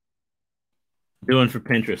 Doing for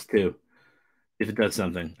Pinterest, too. If it does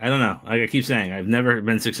something. I don't know. Like I keep saying, I've never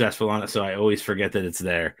been successful on it, so I always forget that it's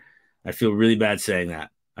there. I feel really bad saying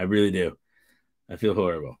that. I really do. I feel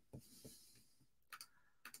horrible.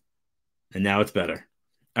 And now it's better.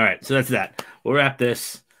 All right, so that's that. We'll wrap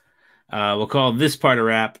this. We'll call this part a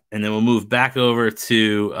wrap, and then we'll move back over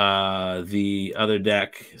to the other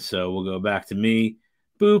deck. So we'll go back to me.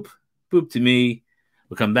 Boop. Boop to me.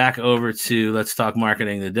 We'll come back over to Let's Talk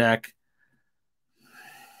Marketing the deck,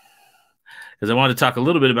 because I wanted to talk a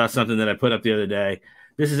little bit about something that I put up the other day.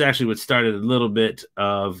 This is actually what started a little bit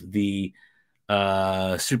of the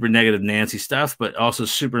super negative Nancy stuff, but also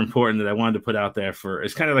super important that I wanted to put out there for,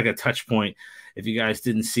 it's kind of like a touch point. If you guys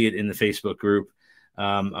didn't see it in the Facebook group,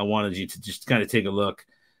 I wanted you to just kind of take a look.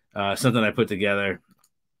 Something I put together,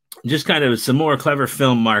 just kind of some more clever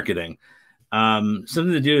film marketing.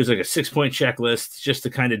 Something to do is like a 6-point checklist, just to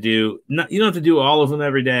kind of do, you don't have to do all of them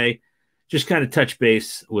every day. Just kind of touch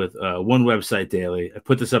base with one website daily. I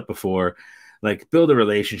put this up before, like build a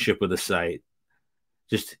relationship with a site.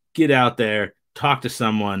 Just get out there, talk to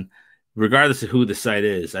someone, regardless of who the site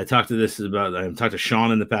is. I've talked to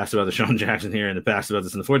Sean in the past about the Sean Jackson here in the past about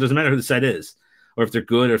this and before. It doesn't matter who the site is, or if they're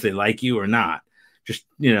good, or if they like you or not. Just,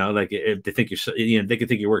 like if they think they can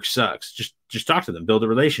think your work sucks. Just talk to them, build a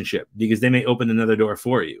relationship, because they may open another door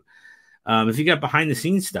for you. If you got behind the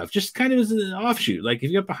scenes stuff, just kind of as an offshoot, like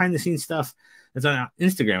if you got behind the scenes stuff that's on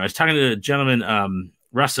Instagram. I was talking to a gentleman,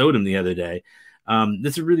 Russ Odom, the other day.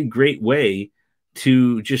 That's a really great way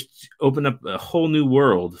to just open up a whole new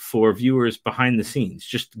world for viewers behind the scenes.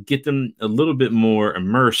 Just get them a little bit more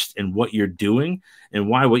immersed in what you're doing and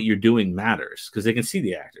why what you're doing matters, because they can see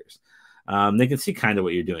the actors. They can see kind of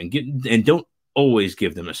what you're doing. And don't always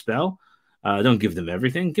give them a spell. Don't give them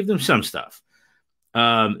everything. Give them some stuff.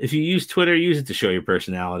 If you use Twitter, use it to show your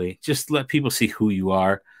personality. Just let people see who you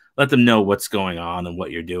are. Let them know what's going on and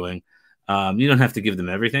what you're doing. You don't have to give them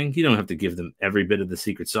everything. You don't have to give them every bit of the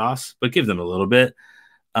secret sauce, but give them a little bit.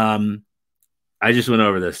 I just went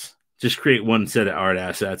over this. Just create one set of art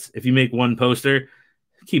assets. If you make one poster,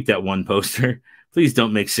 keep that one poster. Please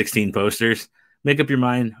don't make 16 posters. Make up your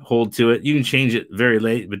mind, hold to it. You can change it very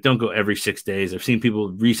late, but don't go every 6 days. I've seen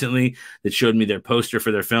people recently that showed me their poster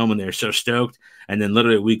for their film and they're so stoked. And then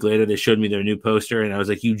literally a week later, they showed me their new poster. And I was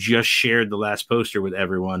like, you just shared the last poster with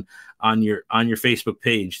everyone on your Facebook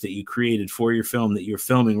page that you created for your film that you're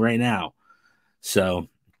filming right now. So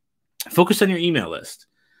focus on your email list.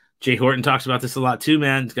 Jay Horton talks about this a lot too,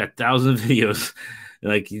 man. He's got thousands of videos.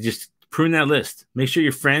 Like, you just prune that list. Make sure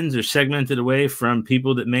your friends are segmented away from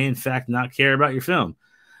people that may, in fact, not care about your film.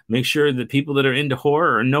 Make sure that people that are into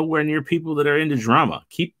horror are nowhere near people that are into drama.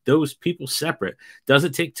 Keep those people separate. Does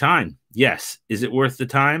it take time? Yes. Is it worth the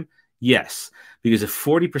time? Yes. Because if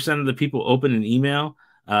 40% of the people open an email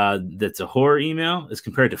that's a horror email as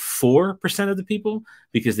compared to 4% of the people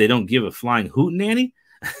because they don't give a flying hootenanny,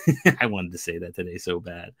 I wanted to say that today so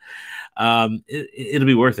bad. It'll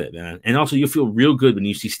be worth it, man. And also, you'll feel real good when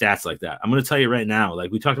you see stats like that. I'm going to tell you right now,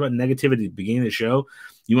 like we talked about negativity at the beginning of the show.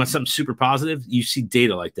 You want something super positive? You see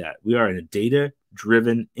data like that. We are in a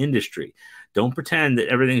data-driven industry. Don't pretend that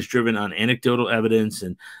everything's driven on anecdotal evidence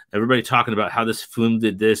and everybody talking about how this film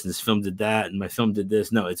did this and this film did that and my film did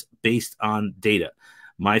this. No, it's based on data.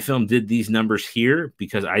 My film did these numbers here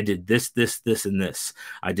because I did this, this, this, and this.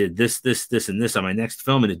 I did this, this, this, and this on my next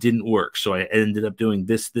film, and it didn't work. So I ended up doing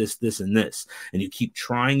this, this, this, and this. And you keep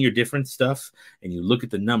trying your different stuff, and you look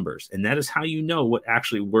at the numbers. And that is how you know what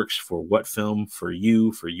actually works for what film, for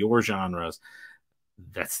you, for your genres.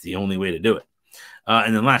 That's the only way to do it.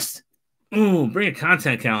 And then last, bring a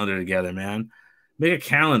content calendar together, man. Make a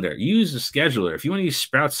calendar. Use a scheduler. If you want to use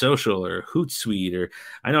Sprout Social or Hootsuite, or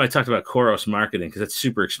I know I talked about Khoros Marketing because that's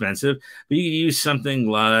super expensive, but you can use something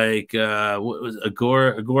like what was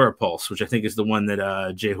Agora Pulse, which I think is the one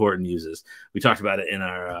that Jay Horton uses. We talked about it in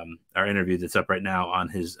our interview that's up right now on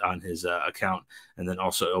his account, and then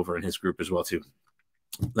also over in his group as well too.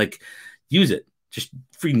 Like, use it. Just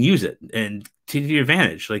freaking use it and take your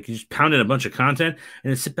advantage. Like, you just pound in a bunch of content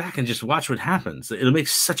and then sit back and just watch what happens. It'll make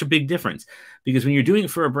such a big difference because when you're doing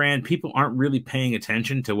it for a brand, people aren't really paying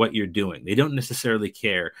attention to what you're doing. They don't necessarily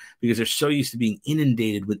care because they're so used to being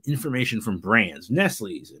inundated with information from brands,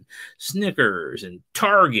 Nestle's and Snickers and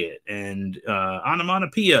Target and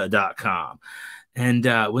onomatopoeia.com. And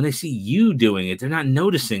when they see you doing it, they're not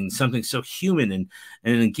noticing something so human and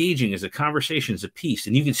engaging as a conversation, as a piece.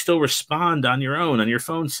 And you can still respond on your own, on your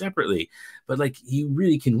phone separately. But like, you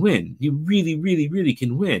really can win. You really, really, really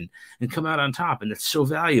can win and come out on top. And it's so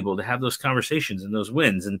valuable to have those conversations and those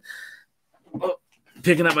wins. And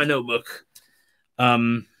picking up my notebook,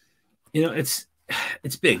 it's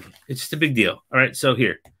big. It's just a big deal. All right. So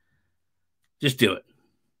here, just do it.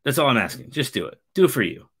 That's all I'm asking. Just do it. Do it for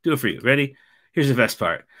you. Do it for you. Ready? Here's the best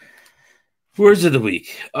part. Words of the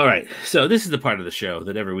week. All right. So this is the part of the show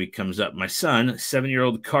that every week comes up. My son,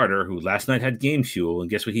 7-year-old Carter, who last night had game fuel, and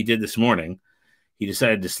guess what he did this morning? He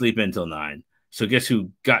decided to sleep until 9. So guess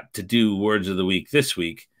who got to do words of the week this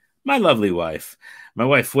week? My lovely wife. My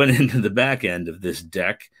wife went into the back end of this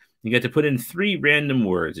deck. You got to put in 3 random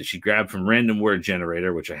words that she grabbed from Random Word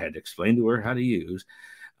Generator, which I had to explain to her how to use.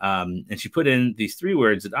 And she put in these 3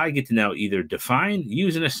 words that I get to now either define,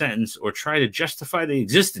 use in a sentence, or try to justify the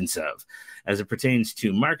existence of as it pertains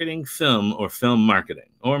to marketing, film, or film marketing,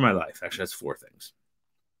 or my life. Actually, that's 4 things.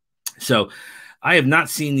 So I have not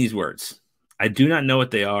seen these words. I do not know what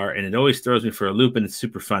they are, and it always throws me for a loop, and it's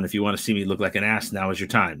super fun. If you want to see me look like an ass, now is your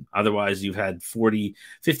time. Otherwise, you've had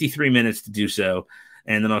 53 minutes to do so,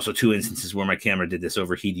 and then also 2 instances where my camera did this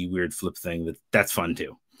overheaty, weird flip thing. That's fun,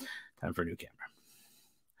 too. Time for a new camera.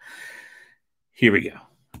 Here we go.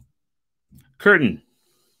 Curtain.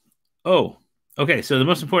 Oh, okay. So the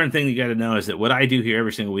most important thing you got to know is that what I do here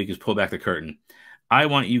every single week is pull back the curtain. I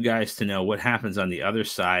want you guys to know what happens on the other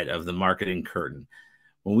side of the marketing curtain.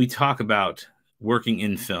 When we talk about working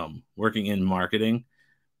in film, working in marketing,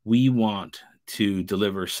 we want to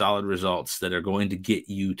deliver solid results that are going to get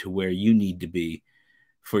you to where you need to be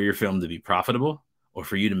for your film to be profitable or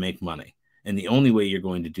for you to make money. And the only way you're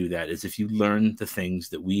going to do that is if you learn the things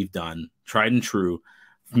that we've done, tried and true,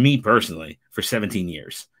 me personally, for 17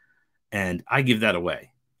 years. And I give that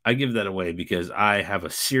away. I give that away because I have a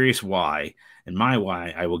serious why, and my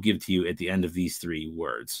why I will give to you at the end of these 3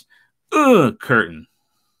 words. Curtain.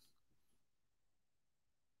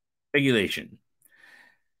 Regulation.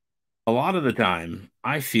 A lot of the time,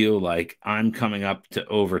 I feel like I'm coming up to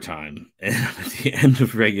overtime and at the end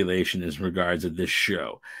of regulation as regards of this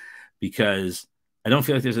show, because I don't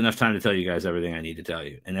feel like there's enough time to tell you guys everything I need to tell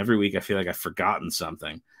you. And every week I feel like I've forgotten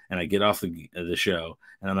something, and I get off the show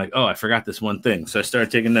and I'm like, oh, I forgot this one thing. So I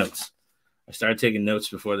started taking notes. I started taking notes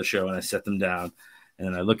before the show, and I set them down. and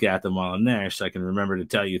then I look at them while I'm there so I can remember to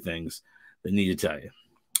tell you things that I need to tell you.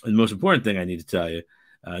 And the most important thing I need to tell you,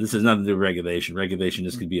 this has nothing to do with regulation. Regulation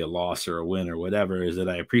just could be a loss or a win or whatever, is that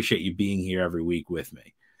I appreciate you being here every week with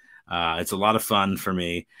me. It's a lot of fun for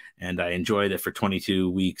me, and I enjoyed it for 22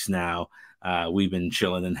 weeks now. We've been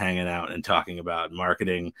chilling and hanging out and talking about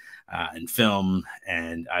marketing and film,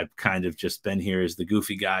 and I've kind of just been here as the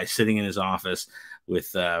goofy guy sitting in his office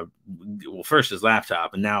with, well, first his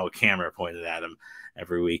laptop and now a camera pointed at him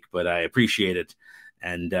every week, but I appreciate it.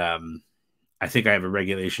 And I think I have a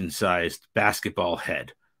regulation-sized basketball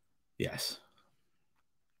head. Yes.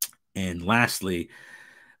 And lastly,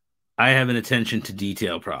 I have an attention to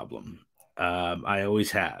detail problem. I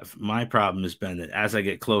always have. My problem has been that as I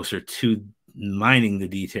get closer to mining the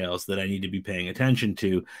details that I need to be paying attention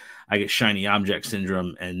to, I get shiny object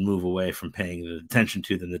syndrome and move away from paying the attention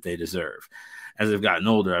to them that they deserve. As I've gotten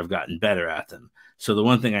older, I've gotten better at them. So the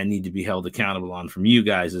one thing I need to be held accountable on from you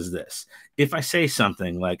guys is this. If I say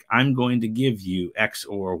something like, I'm going to give you X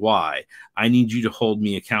or Y, I need you to hold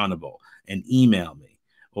me accountable and email me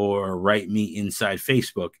or write me inside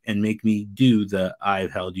Facebook and make me do the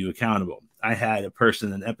I've held you accountable. I had a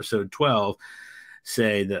person in episode 12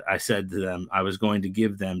 say that I said to them I was going to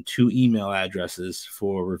give them 2 email addresses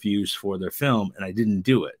for reviews for their film, and I didn't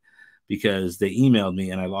do it because they emailed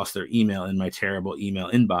me and I lost their email in my terrible email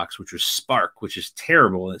inbox, which was Spark, which is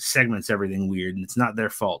terrible. It segments everything weird, and it's not their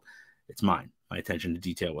fault. It's mine. My attention to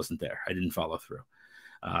detail wasn't there. I didn't follow through.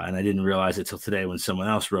 And I didn't realize it till today when someone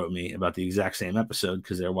else wrote me about the exact same episode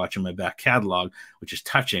because they're watching my back catalog, which is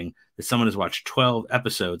touching that someone has watched 12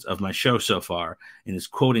 episodes of my show so far and is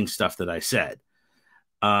quoting stuff that I said.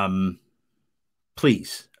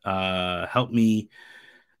 Please help me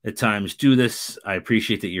at times do this. I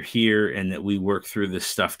appreciate that you're here and that we work through this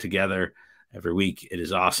stuff together every week. It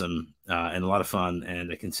is awesome and a lot of fun,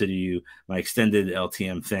 and I consider you my extended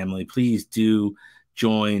LTM family. Please do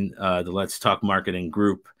join the Let's Talk Marketing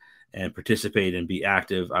group and participate and be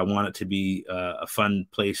active. I want it to be a fun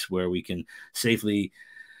place where we can safely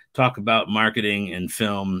talk about marketing and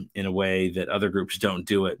film in a way that other groups don't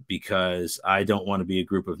do it, because I don't want to be a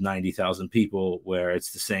group of 90,000 people where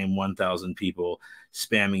it's the same 1,000 people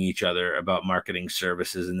spamming each other about marketing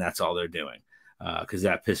services and that's all they're doing, because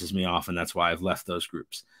that pisses me off, and that's why I've left those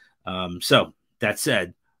groups. So that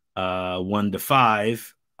said, 1 to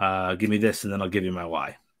 5, give me this and then I'll give you my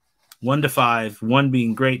why. 1 to 5, 1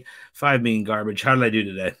 being great, 5 being garbage. How did I do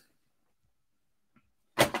today?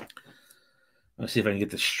 Let's see if I can get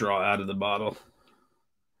the straw out of the bottle.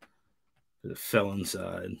 It fell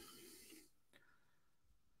inside.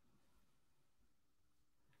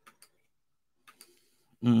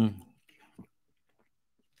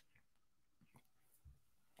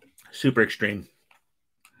 Super extreme.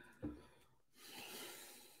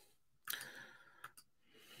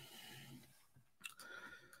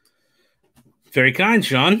 Very kind,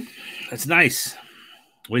 Sean. That's nice.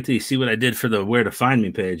 Wait till you see what I did for the where to find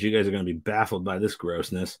me page. You guys are going to be baffled by this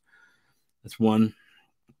grossness. That's 1.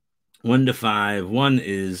 1 to 5. 1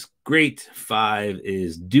 is great. 5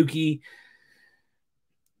 is dookie.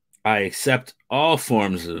 I accept all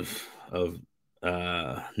forms of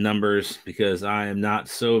numbers because I am not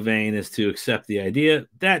so vain as to accept the idea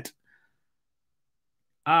that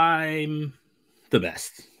I'm the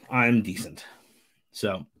best. I'm decent.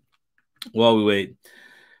 So while we wait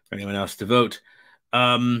for anyone else to vote,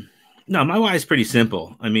 no, my why is pretty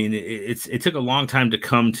simple. I mean, it took a long time to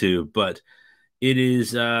come to, but it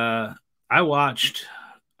is. I watched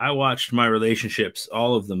my relationships,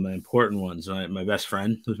 all of them, my important ones. My best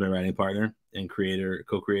friend, who's my writing partner and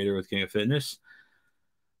co-creator with King of Fitness.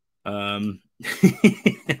 I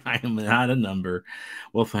am not a number.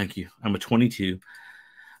 Well, thank you. I'm a 22.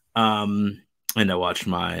 And I watched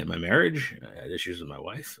my marriage. I had issues with my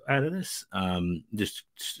wife out of this. Just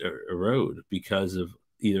erode because of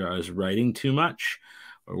either I was writing too much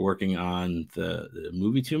or working on the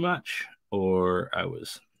movie too much, or I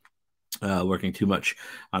was working too much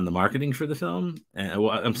on the marketing for the film. And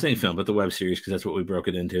well, I'm saying film, but the web series, because that's what we broke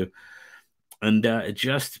it into. And it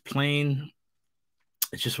just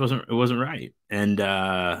wasn't right. And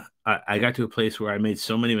I got to a place where I made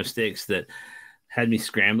so many mistakes that had me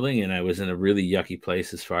scrambling, and I was in a really yucky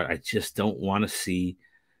place as far. I just don't want to see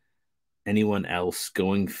anyone else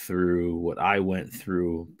going through what I went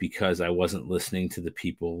through because I wasn't listening to the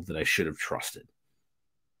people that I should have trusted.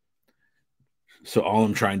 So all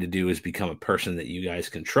I'm trying to do is become a person that you guys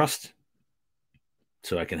can trust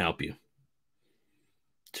so I can help you.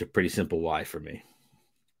 It's a pretty simple why for me.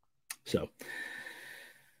 So,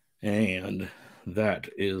 and that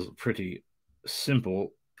is pretty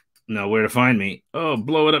simple. No, where to find me? Oh,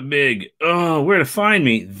 blow it up big. Oh, where to find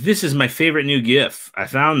me? This is my favorite new GIF. I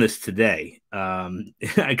found this today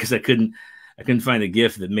because I couldn't find a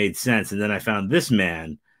GIF that made sense, and then I found this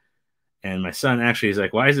man, and my son actually is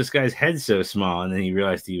like, "Why is this guy's head so small?" And then he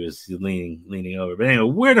realized he was leaning over. But anyway,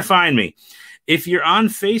 where to find me? If you're on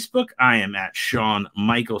Facebook, I am at Sean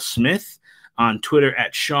Michael Smith. On Twitter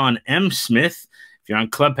at Sean M Smith. If you're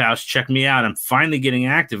on Clubhouse, check me out. I'm finally getting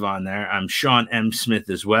active on there. I'm Sean M.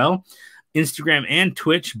 Smith as well. Instagram and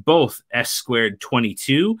Twitch, both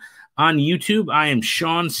S222. On YouTube, I am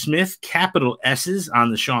Sean Smith, capital S's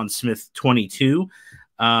on the Sean Smith 22.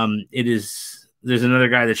 There's another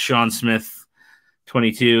guy that's Sean Smith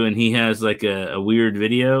 22, and he has like a weird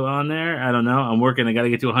video on there. I don't know. I got to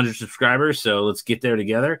get to 100 subscribers, so let's get there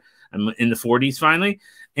together. I'm in the 40s finally.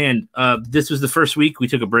 And this was the first week we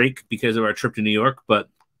took a break because of our trip to New York. But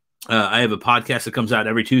I have a podcast that comes out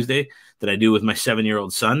every Tuesday that I do with my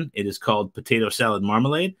 7-year-old son. It is called Potato Salad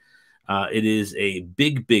Marmalade. It is a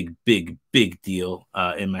big, big, big, big deal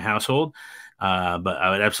in my household. But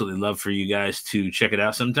I would absolutely love for you guys to check it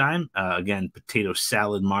out sometime. Again,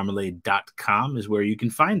 potatosaladmarmalade.com is where you can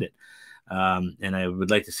find it. And I would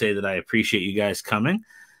like to say that I appreciate you guys coming.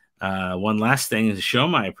 One last thing is to show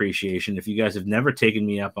my appreciation. If you guys have never taken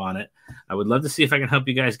me up on it, I would love to see if I can help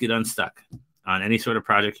you guys get unstuck on any sort of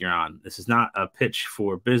project you're on. This is not a pitch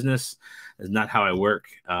for business. It's not how I work.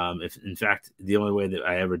 If in fact, the only way that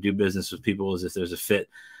I ever do business with people is if there's a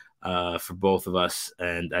fit for both of us,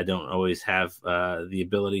 and I don't always have the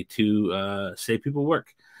ability to say people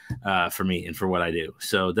work for me and for what I do.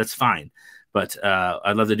 So that's fine. But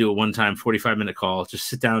I'd love to do a one-time 45-minute call, just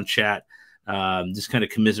sit down, chat, just kind of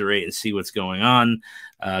commiserate and see what's going on.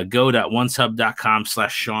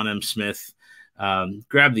 Go.onesub.com/Sean M. Smith.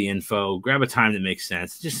 Grab the info, grab a time that makes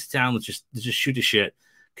sense. Just sit down, let's just shoot the shit,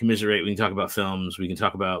 commiserate. We can talk about films, we can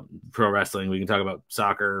talk about pro wrestling, we can talk about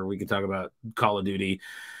soccer, we can talk about Call of Duty,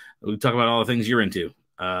 we can talk about all the things you're into.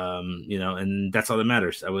 And that's all that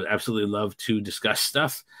matters. I would absolutely love to discuss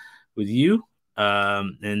stuff with you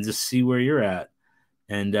and just see where you're at.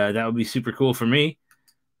 And that would be super cool for me.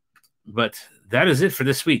 But that is it for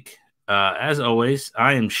this week. As always,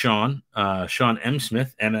 I am Sean M.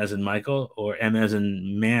 Smith, M as in Michael, or M as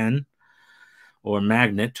in man, or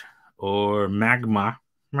magnet, or magma.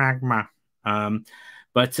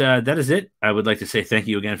 But that is it. I would like to say thank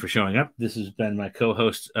you again for showing up. This has been my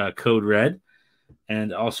co-host, Code Red,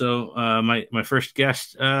 and also my first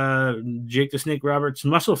guest, Jake the Snake Roberts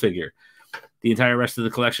muscle figure. The entire rest of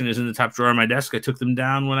the collection is in the top drawer of my desk. I took them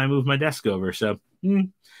down when I moved my desk over, so...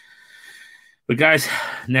 But guys,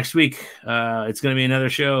 next week, it's going to be another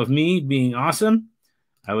show of me being awesome.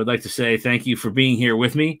 I would like to say thank you for being here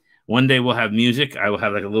with me. One day we'll have music. I will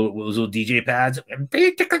have like little DJ pads. And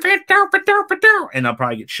I'll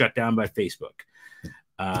probably get shut down by Facebook.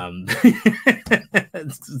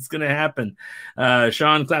 It's going to happen.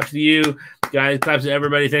 Sean, claps to you. Guys, claps to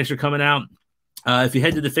everybody. Thanks for coming out. If you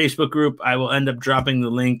head to the Facebook group, I will end up dropping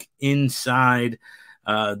the link inside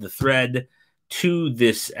the thread to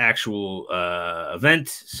this actual event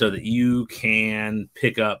so that you can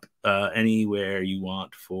pick up anywhere you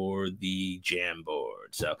want for the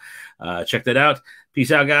Jamboard. So check that out.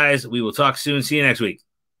 Peace out, guys. We will talk soon. See you next week.